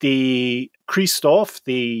 The Christoph,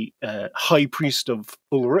 the High Priest of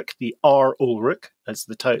Ulrich, the R. Ulrich, as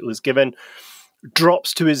the title is given,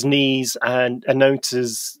 drops to his knees and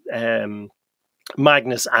announces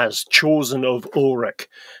Magnus as chosen of Ulrich.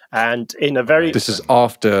 And in a very... This is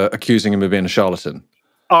after accusing him of being a charlatan.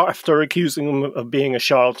 After accusing him of being a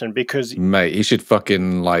charlatan, because... Mate, he should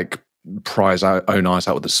fucking, like, pry his own eyes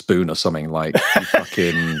out with a spoon or something, like,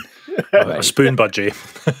 fucking... a spoon budgie.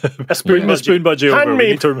 A spoon budgie. A spoon budgie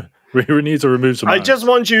over. We need to remove some... I just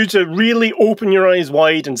want you to really open your eyes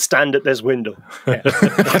wide and stand at this window. Yeah.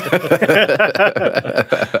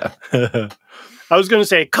 I was going to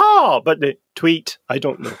say caw, but the tweet, I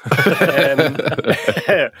don't know.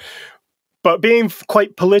 But being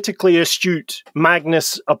quite politically astute,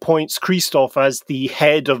 Magnus appoints Christoph as the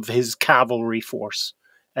head of his cavalry force.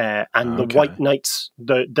 And the White Knights,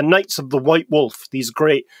 the Knights of the White Wolf, these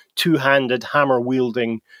great two-handed,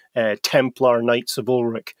 hammer-wielding Templar Knights of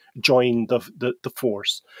Ulrich, join the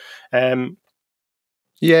force.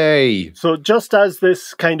 Yay! So just as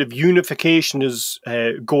this kind of unification is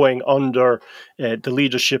going under the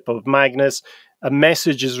leadership of Magnus, a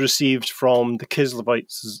message is received from the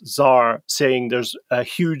Kislevites' Tsar saying there's a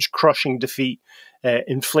huge crushing defeat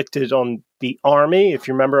inflicted on the army, if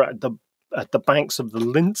you remember, at the banks of the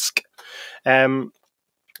Linsk. And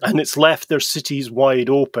it's left their cities wide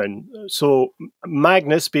open. So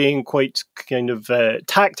Magnus, being quite kind of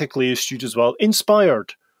tactically astute as well,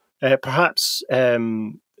 inspired, perhaps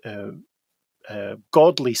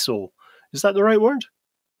godly so. Is that the right word?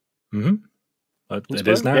 Mm-hmm. It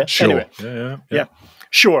is now. Yeah. Sure. Anyway. Yeah.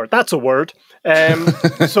 Sure, that's a word.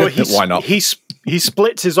 So why not? He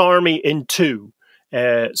splits his army in two.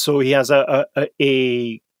 So he has a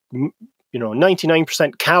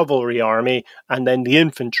 99% cavalry army and then the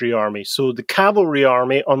infantry army. So the cavalry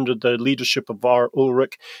army under the leadership of R.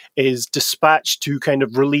 Ulrich is dispatched to kind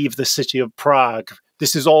of relieve the city of Prague.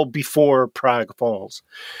 This is all before Prague falls.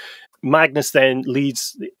 Magnus then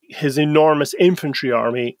leads his enormous infantry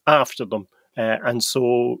army after them. And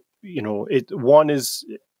so, one is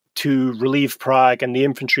to relieve Prague and the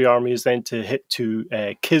infantry army is then to hit to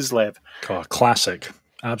Kislev. Oh, classic.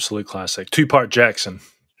 Absolute classic. Two-part Jackson.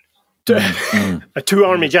 A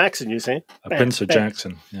two-army Jackson, you say? A pincer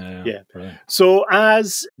Jackson. Yeah. So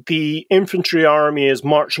as the infantry army is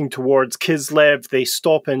marching towards Kislev, they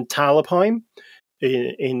stop in Talabheim,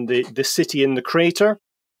 in the city in the crater,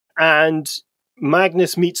 and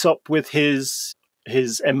Magnus meets up with his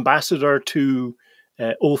ambassador to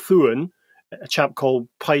Ulthuan, a chap called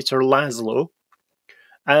Peter Laszlo,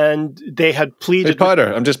 and they had pleaded... Hey,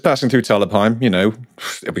 Peter, I'm just passing through Talabheim.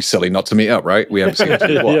 It'd be silly not to meet up, right? We haven't seen each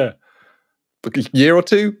other, what, a year or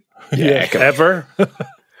two? Yeah, ever?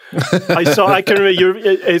 I can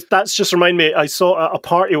remember, that's just reminded me, I saw at a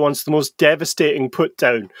party once the most devastating put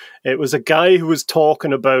down. It was a guy who was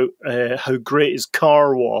talking about how great his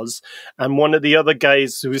car was, and one of the other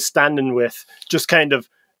guys who was standing with just kind of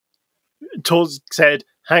said,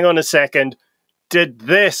 hang on a second, did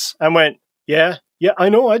this, and went, yeah, I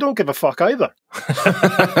know, I don't give a fuck either.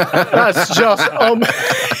 That's just,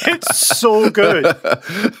 it's so good.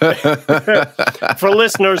 For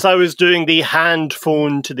listeners, I was doing the hand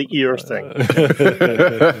phone to the ear thing.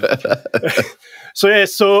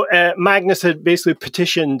 So Magnus had basically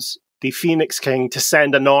petitioned the Phoenix King to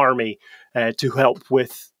send an army to help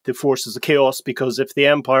with the forces of chaos, because if the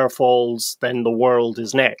Empire falls, then the world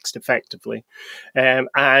is next, effectively.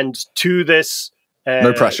 And to this...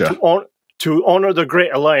 no pressure. To honor the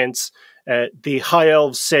Great Alliance, the High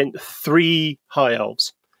Elves sent 3 High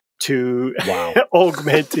Elves to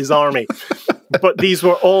augment his army. But these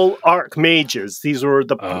were all archmages. These were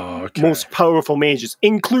the most powerful mages,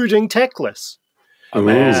 including Teclis.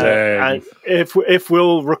 Amazing. And if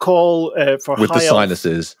we'll recall for with High the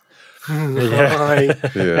sinuses.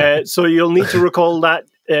 So you'll need to recall that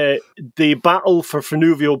the battle for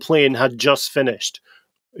Fenuvial Plain had just finished.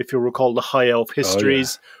 If you recall the High Elf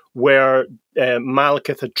histories, where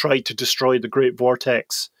Malekith had tried to destroy the Great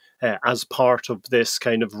Vortex as part of this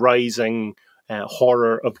kind of rising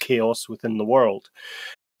horror of chaos within the world.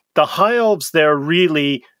 The High Elves there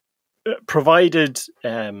really provided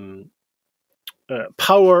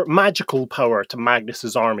magical power to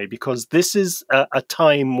Magnus's army, because this is a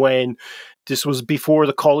time when this was before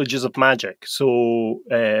the colleges of magic. So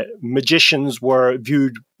magicians were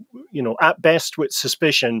viewed, at best with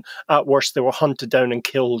suspicion, at worst they were hunted down and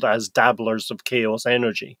killed as dabblers of chaos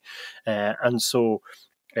energy. And so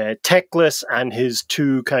Teclis and his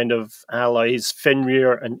two kind of allies,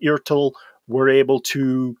 Fenrir and Irtil, were able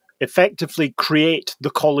to effectively create the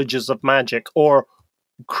colleges of magic, or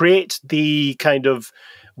create the kind of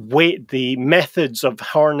the methods of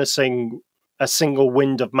harnessing a single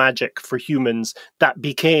wind of magic for humans that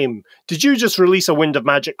became... Did you just release a wind of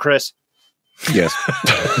magic, Chris? Yes.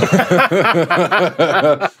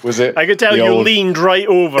 Was it? I could tell you leaned right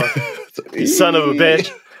over. Son of a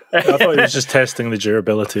bitch. I thought he was just testing the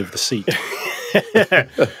durability of the seat.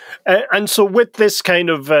 And so with this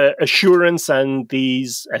kind of assurance and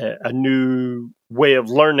these a new way of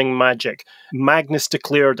learning magic, Magnus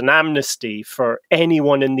declared an amnesty for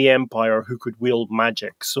anyone in the Empire who could wield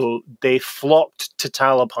magic. So they flocked to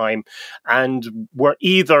Talabheim and were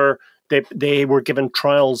either... They were given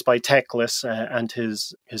trials by Teclis and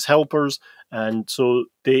his helpers, and so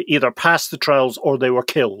they either passed the trials or they were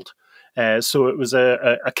killed. So it was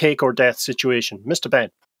a cake or death situation. Mr. Ben.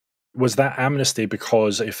 Was that amnesty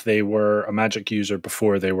because if they were a magic user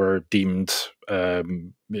before, they were deemed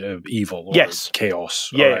evil or chaos?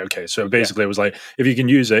 Yeah. Right, okay. So basically, it was like, if you can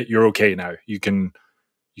use it, you're okay now. You can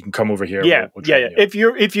come over here. We'll You.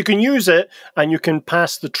 If you can use it and you can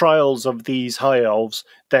pass the trials of these high elves,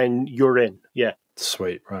 then you're in. Yeah.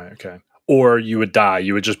 Sweet. Right. Okay. Or you would die.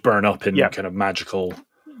 You would just burn up in kind of magical.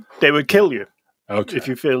 They would kill you. Okay. If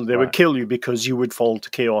you failed, they would kill you because you would fall to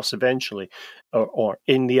chaos eventually, or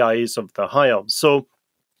in the eyes of the high elves. So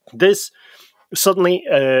this suddenly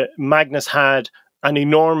Magnus had an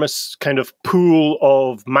enormous kind of pool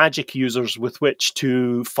of magic users with which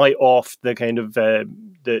to fight off the kind of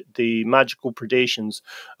the magical predations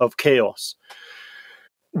of chaos.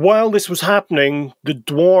 While this was happening, the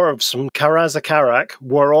dwarves from Karazakarak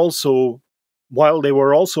were also, while they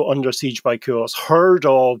were also under siege by chaos, heard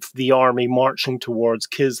of the army marching towards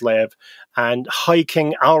Kislev, and High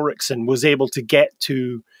King Alricson was able to get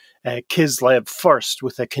to Kislev first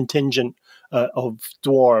with a contingent of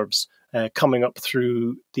dwarves coming up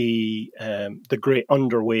through the great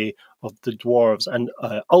underway of the dwarves, and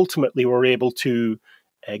ultimately were able to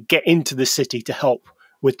get into the city to help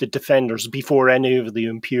with the defenders before any of the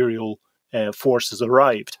Imperial forces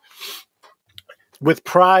arrived. With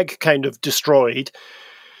Prague kind of destroyed,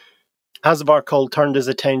 Asavar Kul turned his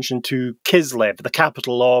attention to Kislev, the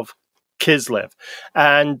capital of Kislev.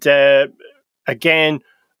 And again,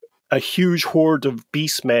 a huge horde of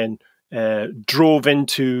beastmen drove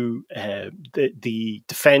into the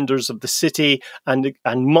defenders of the city, and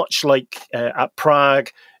much like at Prague,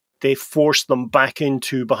 they forced them back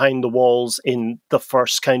into behind the walls in the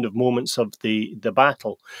first kind of moments of the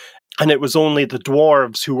battle. And it was only the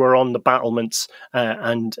dwarves who were on the battlements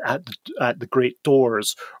and at the great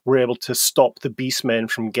doors were able to stop the beastmen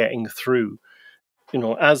from getting through.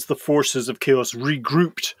 As the forces of chaos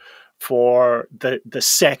regrouped for the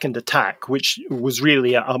second attack, which was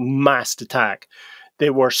really a massed attack,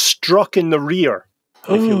 they were struck in the rear,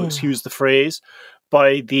 if you'll excuse the phrase,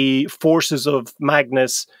 by the forces of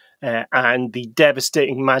Magnus and the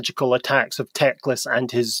devastating magical attacks of Teclis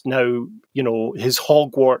and his now, his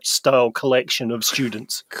Hogwarts-style collection of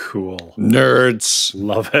students. Cool. Nerds.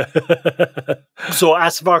 Love it. So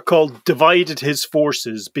Asavar Kul divided his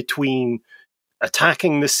forces between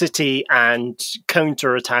attacking the city and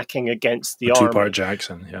counter-attacking against the army. Two-part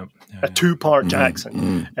Jackson, yeah. A two-part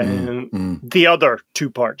Jackson. The other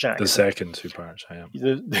two-part Jackson. The second two-part,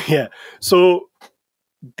 yeah. Yeah. So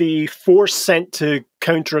the force sent to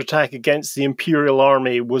counterattack against the Imperial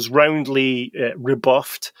army was roundly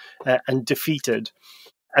rebuffed and defeated.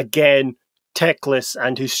 Again, Teclis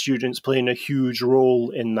and his students playing a huge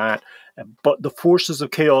role in that. But the forces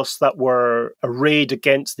of chaos that were arrayed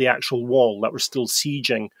against the actual wall, that were still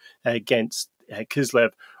sieging against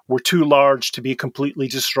Kislev, were too large to be completely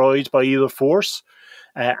destroyed by either force.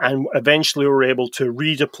 And eventually were able to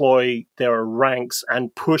redeploy their ranks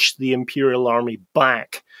and push the Imperial army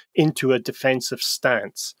back into a defensive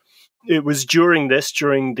stance. It was during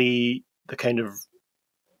the kind of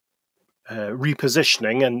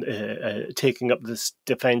repositioning and taking up this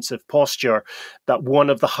defensive posture that one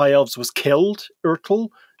of the High Elves was killed, Irtil.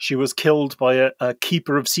 She was killed by a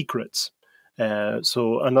keeper of secrets.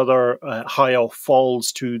 So another high elf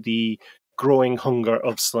falls to the growing hunger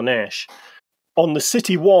of Slaanesh. On the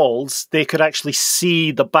city walls, they could actually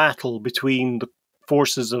see the battle between the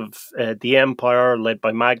forces of the Empire, led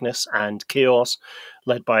by Magnus, and Chaos,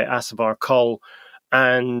 led by Asavar Kul.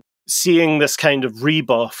 And seeing this kind of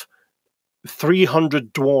rebuff,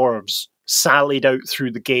 300 dwarves sallied out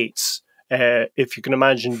through the gates. If you can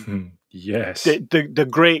imagine, yes, the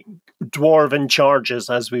great dwarven charges,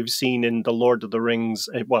 as we've seen in the Lord of the Rings,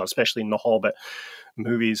 well, especially in the Hobbit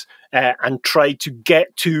movies, and tried to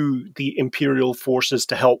get to the Imperial forces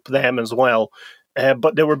to help them as well.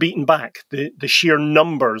 But they were beaten back. The sheer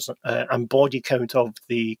numbers and body count of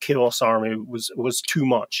the Chaos army was too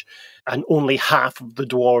much, and only half of the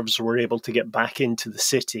dwarves were able to get back into the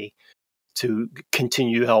city to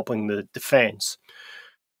continue helping the defense.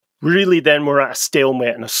 Really, then we're at a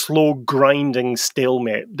stalemate, and a slow grinding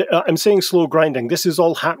stalemate. I'm saying slow grinding. This is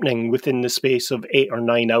all happening within the space of 8 or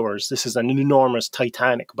 9 hours. This is an enormous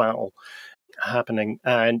titanic battle happening,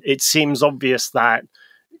 and it seems obvious that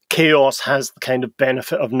Chaos has the kind of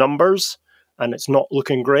benefit of numbers, and it's not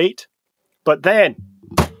looking great. But then,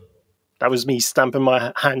 that was me stamping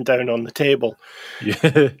my hand down on the table. Yeah.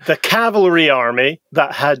 The cavalry army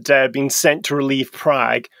that had been sent to relieve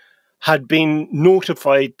Prague had been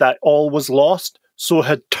notified that all was lost, so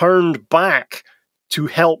had turned back to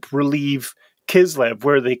help relieve Kislev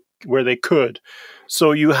where they could.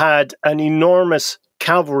 So you had an enormous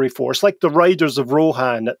cavalry force, like the Riders of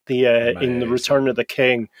Rohan at the in the Return of the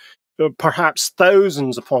King, perhaps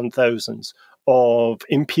thousands upon thousands of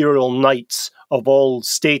Imperial knights of all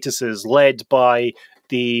statuses, led by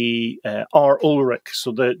the R. Ulrich,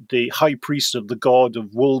 so the high priest of the god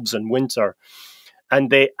of wolves and winter. And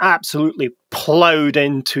they absolutely ploughed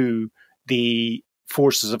into the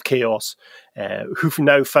forces of Chaos, who've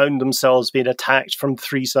now found themselves being attacked from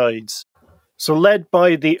 3 sides. So led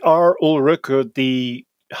by the R. Ulrich, the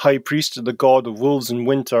high priest of the god of wolves and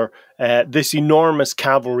winter, this enormous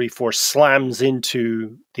cavalry force slams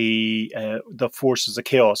into the forces of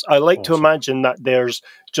Chaos. I like to imagine that there's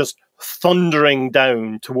just thundering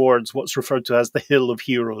down towards what's referred to as the Hill of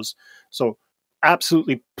Heroes. So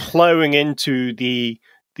absolutely ploughing into the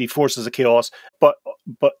forces of Chaos, but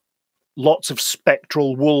lots of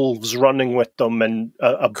spectral wolves running with them, and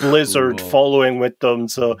a blizzard following with them.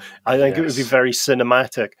 So I think it would be very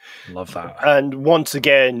cinematic. Love that. And once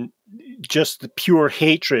again, just the pure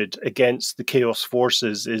hatred against the Chaos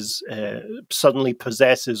forces is suddenly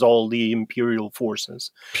possesses all the Imperial forces.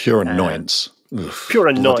 Pure annoyance. Pure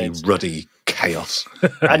annoyance. Ruddy chaos.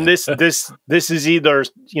 And this is either,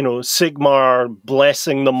 Sigmar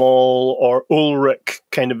blessing them all, or Ulrich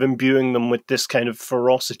kind of imbuing them with this kind of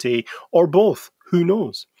ferocity, or both. Who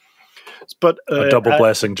knows? But a double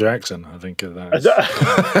blessing Jackson, I think that's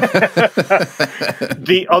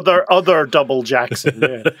the other double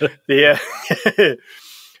Jackson. Yeah.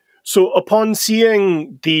 So upon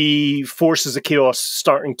seeing the forces of Chaos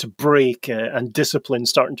starting to break and discipline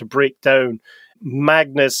starting to break down,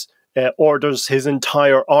 Magnus orders his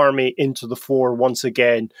entire army into the fore once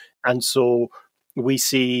again. And so we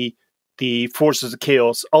see the forces of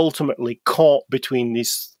Chaos ultimately caught between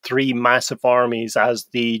these 3 massive armies as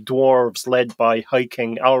the dwarves, led by High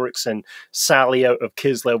King Alricsson, sally out of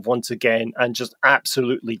Kislev once again and just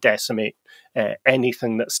absolutely decimate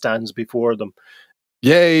anything that stands before them.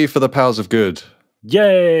 Yay for the powers of good.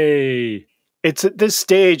 Yay! It's at this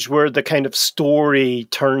stage where the kind of story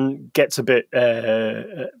gets a bit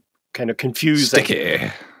kind of confusing.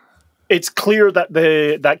 Sticky. It's clear that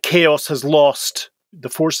that Chaos has lost, the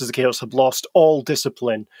forces of Chaos have lost all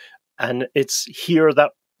discipline, and it's here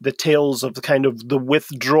that the tales of the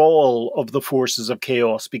withdrawal of the forces of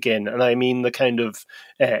Chaos begin. And I mean the kind of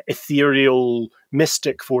ethereal,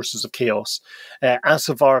 mystic forces of Chaos.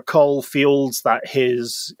 Asavar Kul feels that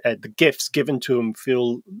the gifts given to him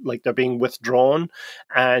feel like they're being withdrawn,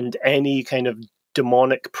 and any kind of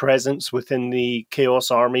demonic presence within the Chaos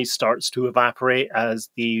army starts to evaporate as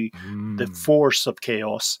the force of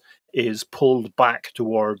Chaos is pulled back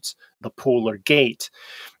towards the Polar Gate.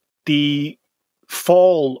 The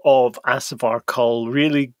fall of Asavar Kul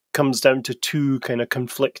really comes down to 2 kind of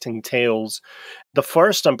conflicting tales. The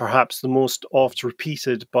first, and perhaps the most oft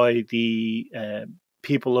repeated by the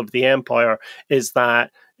people of the Empire, is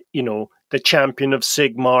that, the champion of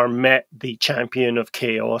Sigmar met the champion of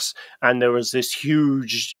Chaos, and there was this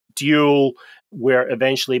huge duel where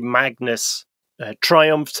eventually Magnus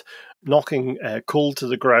triumphed, knocking Kul to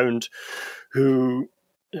the ground, who,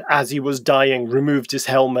 as he was dying, removed his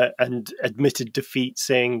helmet and admitted defeat,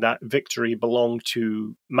 saying that victory belonged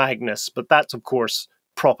to Magnus. But that's, of course,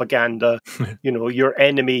 propaganda, your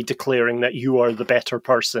enemy declaring that you are the better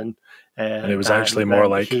person. And it was actually more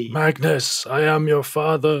like, Magnus, I am your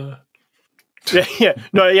father.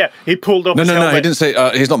 Yeah. He pulled up. No. He didn't say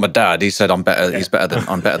he's not my dad. He said I'm better. He's better than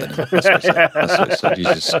I'm better than him. That's what he said. That's what he said.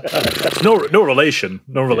 He's just... No relation.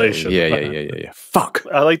 No relation. Yeah. Fuck.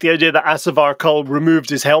 I like the idea that Asavar Kul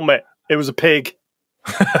removed his helmet. It was a pig.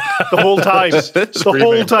 The whole time. The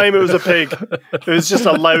whole time it was a pig. It was just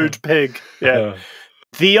a loud pig. Yeah.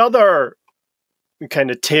 The other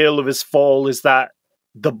kind of tale of his fall is that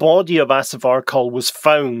the body of Asavar Kul was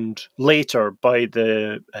found later by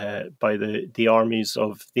the armies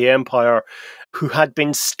of the Empire, who had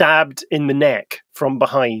been stabbed in the neck from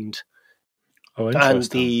behind. Oh,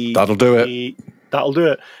 interesting. That'll do it. That'll do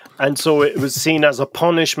it. And so it was seen as a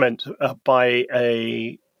punishment by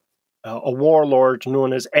a warlord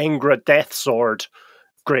known as Engra Deathsword,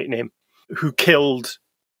 great name, who killed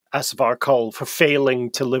Asavar Kul for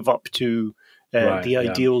failing to live up to the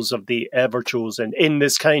ideals of the Everchosen in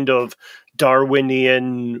this kind of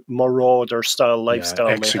Darwinian marauder style lifestyle.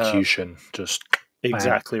 Execution, just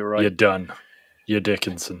exactly bang. Right. You're done. You're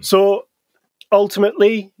Dickinson. So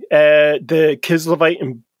ultimately, the Kislevite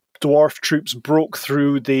and dwarf troops broke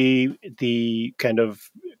through the kind of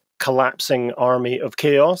collapsing army of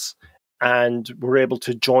chaos and were able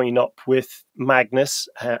to join up with Magnus,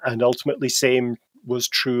 and ultimately same was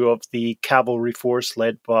true of the cavalry force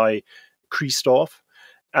led by Christoph,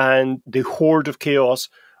 and the horde of chaos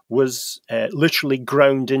was literally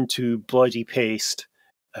ground into bloody paste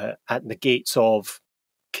at the gates of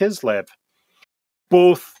Kislev.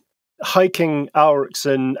 Both High King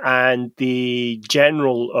Aurikson and the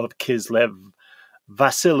general of Kislev,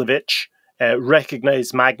 Vasilovich,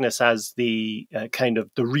 recognized Magnus as the kind of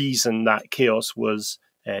the reason that chaos was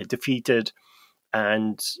defeated,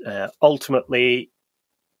 and ultimately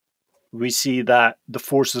we see that the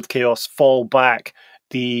forces of chaos fall back.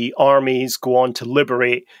 The armies go on to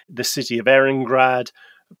liberate the city of Erengrad.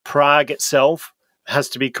 Prague itself has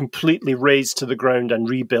to be completely razed to the ground and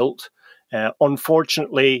rebuilt.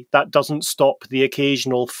 Unfortunately, that doesn't stop the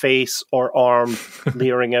occasional face or arm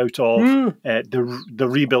leering out of the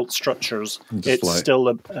rebuilt structures. It's still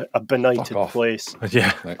a benighted place.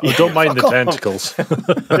 Yeah, I don't mind the tentacles.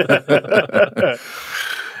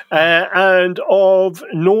 And of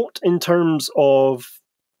note in terms of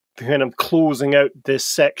kind of closing out this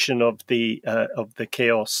section of the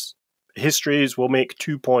chaos histories, we'll make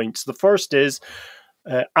 2 points. The first is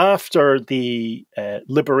after the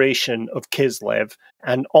liberation of Kislev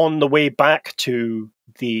and on the way back to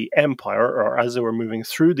the Empire, or as they were moving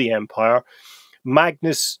through the Empire,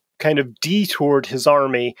 Magnus kind of detoured his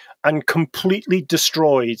army and completely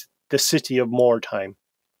destroyed the city of Mordheim.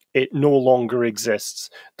 It no longer exists.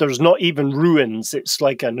 There's not even ruins. It's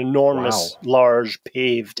like an enormous, large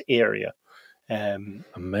paved area.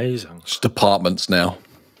 Amazing. Just apartments now.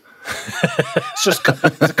 It's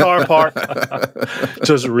a car park.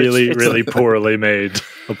 Just really poorly made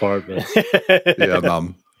apartment. Yeah,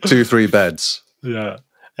 mum. 2-3 beds. Yeah.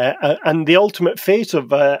 And the ultimate fate of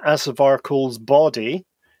Asavar Kul's body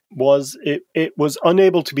was it was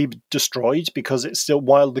unable to be destroyed because it still,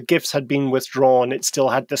 while the gifts had been withdrawn, it still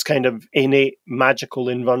had this kind of innate magical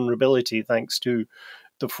invulnerability thanks to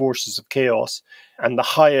the forces of chaos. And the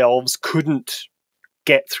High Elves couldn't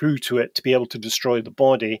get through to it to be able to destroy the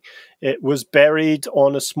body. It was buried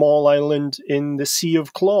on a small island in the Sea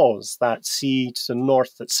of Claws, that sea to the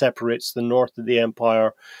north that separates the north of the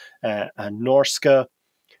Empire and Norska.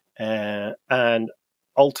 And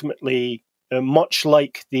ultimately, much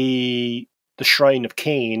like the Shrine of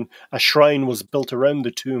Cain, a shrine was built around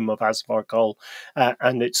the tomb of Asavar Kul,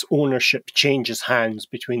 and its ownership changes hands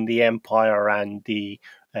between the Empire and the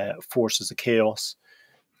forces of chaos.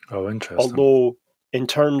 Oh, interesting. Although, in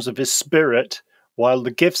terms of his spirit, while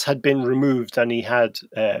the gifts had been removed and he had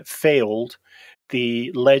failed,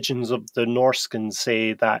 the legends of the Norscan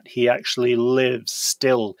say that he actually lives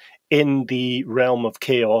still in the realm of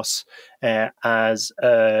chaos as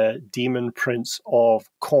a demon prince of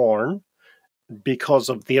Khorne, because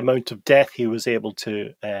of the amount of death he was able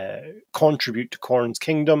to contribute to Khorne's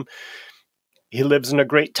kingdom. He lives in a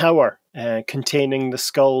great tower containing the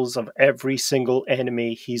skulls of every single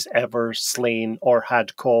enemy he's ever slain or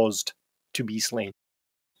had caused to be slain.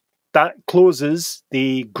 That closes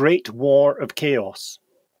the Great War of Chaos.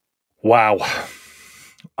 Wow.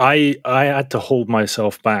 I had to hold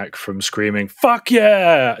myself back from screaming "fuck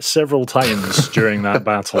yeah" several times during that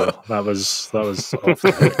battle. That was off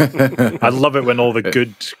the hook. I love it when all the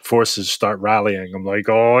good forces start rallying. I'm like,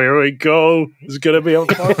 oh, here we go. It's gonna be a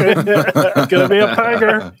fucking, it's gonna be a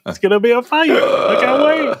bagger. It's gonna be a fight. I can't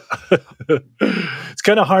wait. It's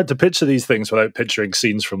kind of hard to picture these things without picturing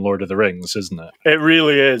scenes from Lord of the Rings, isn't it? It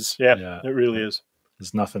really is. Yeah. It really is.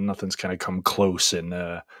 There's nothing's kind of come close in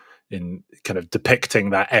kind of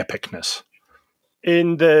depicting that epicness.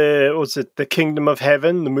 In the Kingdom of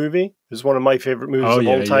Heaven, the movie is one of my favorite movies of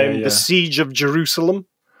all time. Yeah. The Siege of Jerusalem.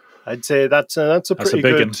 I'd say that's a pretty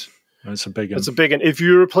good one. That's a big one. That's a big one. If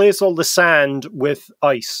you replace all the sand with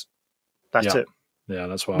ice, that's it. Yeah,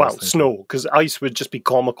 that's what. Well, snow, because ice would just be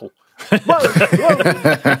comical. And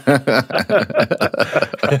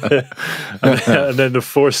then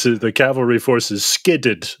the cavalry forces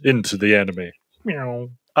skidded into the enemy.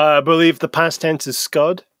 Meow. I believe the past tense is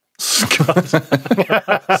scud. Skidded.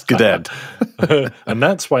 And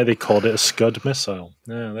that's why they called it a scud missile.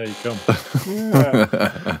 Yeah, there you go.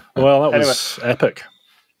 Yeah. Well, that was epic.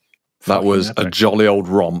 That was epic. A jolly old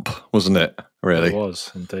romp, wasn't it? Really? It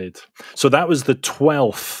was, indeed. So that was the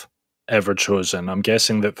 12th Everchosen. I'm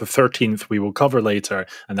guessing that the 13th we will cover later,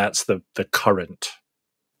 and that's the current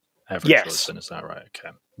Everchosen. Yes. Is that right?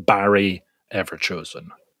 Okay. Barry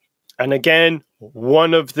Everchosen. And again,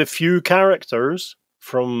 one of the few characters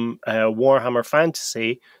from Warhammer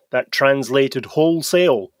Fantasy that translated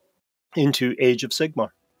wholesale into Age of Sigmar.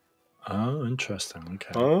 Oh, interesting. Okay.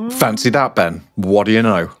 Oh. Fancy that, Ben. What do you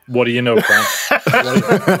know? What do you know, Ben?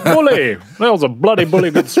 Bully! That was a bloody bully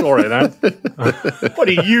good story, then. What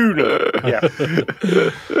do you know? Yeah.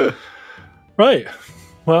 Right.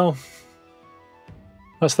 Well,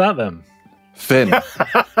 that's that then. Finn.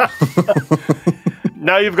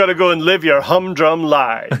 Now you've got to go and live your humdrum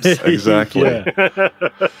lives. Exactly. Yeah.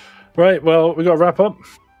 Right, well, we got to wrap up.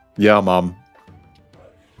 Yeah, Mum.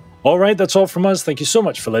 All right, that's all from us. Thank you so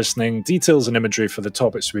much for listening. Details and imagery for the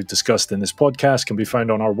topics we've discussed in this podcast can be found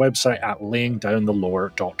on our website at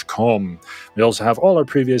layingdownthelore.com. We also have all our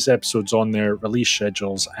previous episodes on there, release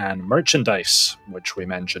schedules, and merchandise, which we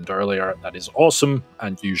mentioned earlier. That is awesome,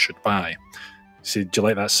 and you should buy. See, do you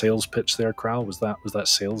like that sales pitch there, Kral? Was that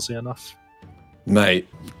salesy enough? Mate,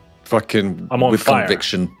 fucking I'm on with fire.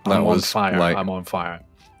 Conviction. I'm on fire. Like... I'm on fire.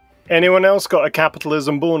 Anyone else got a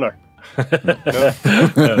capitalism boner?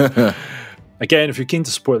 No. Again, if you're keen to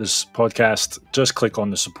support this podcast, just click on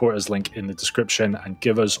the supporters link in the description and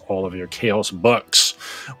give us all of your chaos bucks.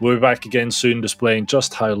 We'll be back again soon displaying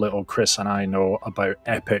just how little Chris and I know about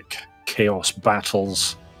epic chaos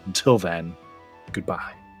battles. Until then,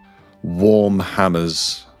 goodbye. Warm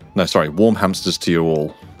hamsters to you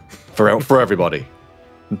all. For everybody.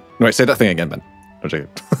 Wait, say that thing again, Ben. I'm joking.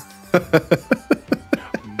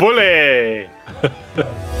 Bully!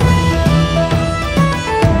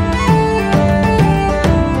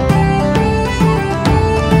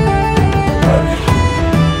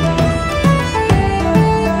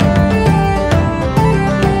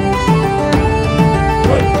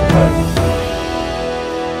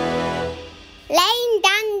 Laying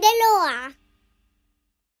down the law.